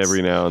check in favorites.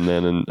 every now and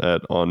then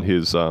on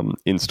his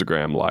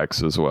Instagram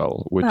likes as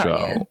well, which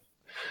yeah.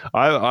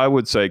 I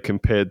would say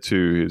compared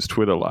to his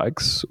Twitter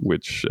likes,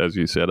 which, as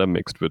you said, are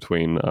mixed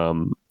between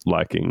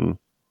liking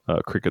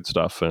cricket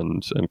stuff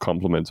and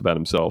compliments about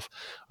himself.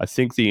 I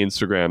think the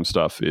Instagram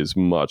stuff is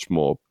much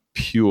more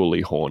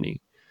purely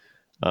horny.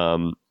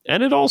 And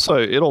it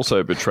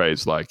also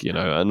betrays, like, you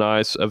know,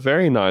 a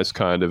very nice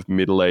kind of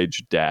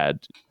middle-aged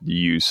dad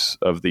use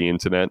of the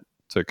internet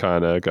to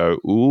kind of go,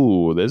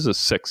 ooh, there's a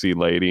sexy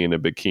lady in a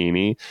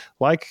bikini.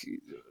 Like,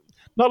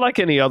 not like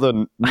any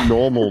other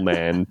normal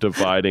man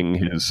dividing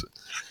his...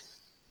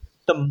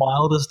 The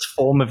mildest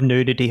form of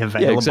nudity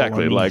available. Yeah,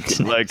 exactly. On the Like,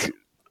 internet.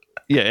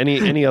 yeah,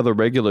 any other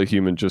regular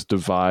human just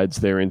divides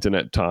their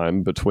internet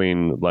time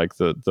between, like,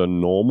 the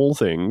normal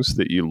things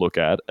that you look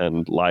at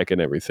and like and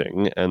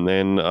everything, and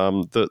then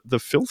the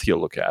filth you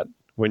look at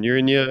when you're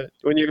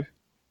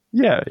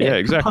yeah,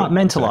 exactly.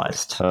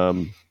 Compartmentalized.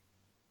 Exactly.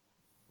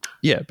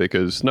 Yeah,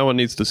 because no one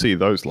needs to see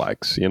those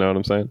likes. You know what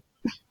I'm saying?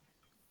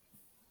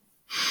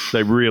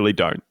 They really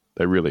don't.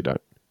 They really don't.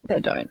 They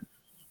don't.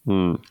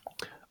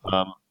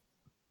 I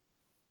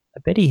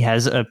bet he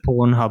has a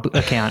Pornhub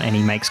account and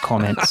he makes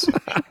comments.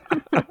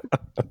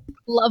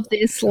 Love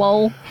this,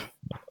 lol.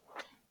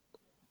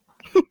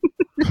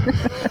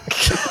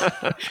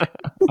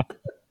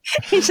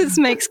 He just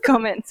makes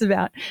comments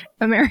about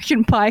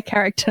American Pie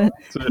character.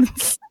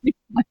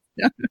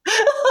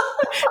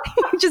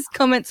 He just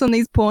comments on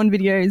these porn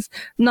videos.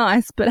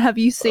 Nice, but have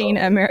you seen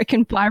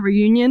American Pie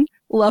Reunion?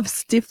 Love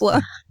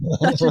Stifler.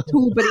 Such a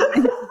tool, but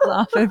he makes us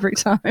laugh every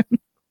time.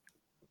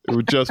 It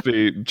would just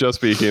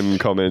be him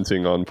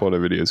commenting on porno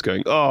videos,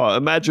 going, "Oh,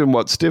 imagine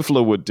what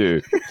Stifler would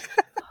do."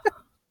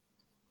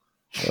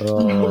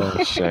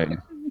 Oh,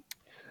 shame.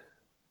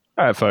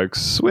 All right,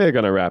 folks, we're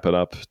going to wrap it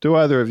up. Do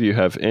either of you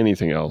have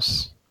anything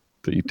else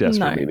that you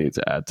desperately need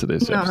to add to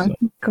this episode?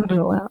 Got it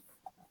all out.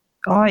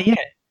 Oh, yeah.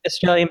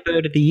 Australian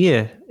Bird of the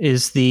Year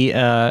is the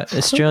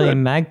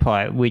Australian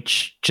magpie,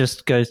 which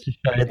just goes to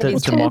show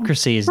that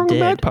democracy is dead.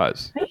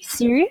 Magpies. Are you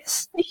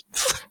serious?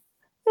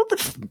 Well,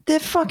 they're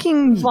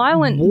fucking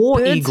Violent war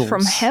birds eagles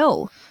from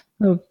hell.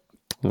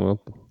 Well,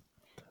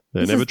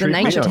 they This never is the treat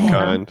me nature town.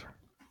 unkind.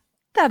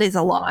 That is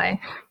a lie.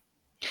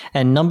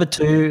 And number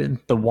 2,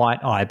 the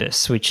white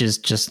ibis, which is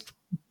just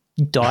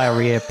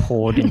diarrhea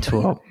poured into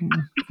a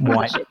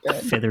white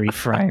feathery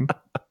frame.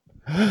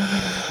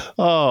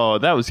 Oh,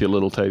 that was your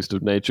little taste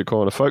of Nature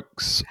Corner,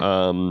 folks.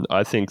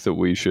 I think that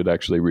we should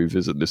actually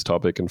revisit this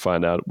topic and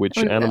find out which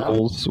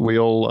animals we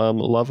all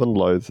love and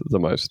loathe the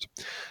most.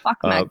 Fuck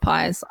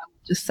magpies. I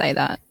would just say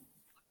that.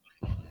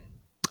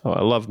 Oh,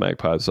 I love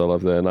magpies. I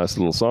love their nice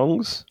little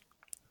songs,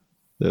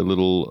 their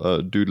little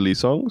doodly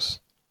songs.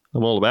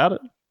 I'm all about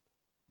it.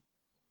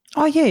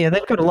 Oh, yeah,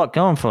 they've got a lot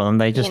going for them.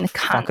 They just Being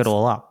fuck it cunts.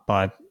 all up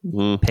by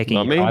pecking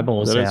Not your me.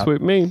 eyeballs That don't out.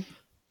 suit me.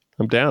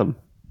 I'm down.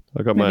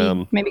 I got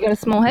my Maybe you got a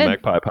small head.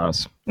 magpie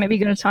pass. Maybe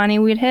you got a tiny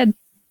weird head.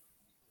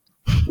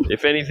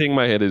 If anything,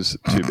 my head is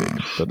too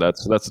big, but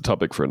that's a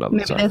topic for another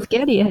Maybe time. they're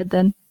scared of your head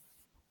then.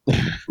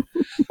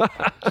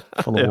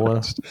 Full of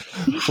water. Just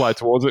fly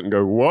towards it and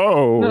go,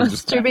 whoa! and It's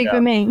just too back big out,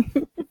 for me.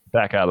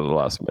 back out of the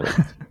last minute.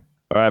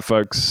 All right,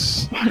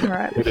 folks. All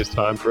right. It is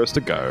time for us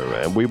to go,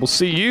 and we will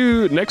see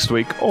you next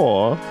week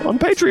or on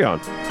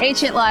Patreon. Eat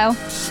shit, Lyle.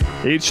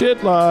 Eat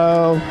shit,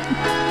 Lyle.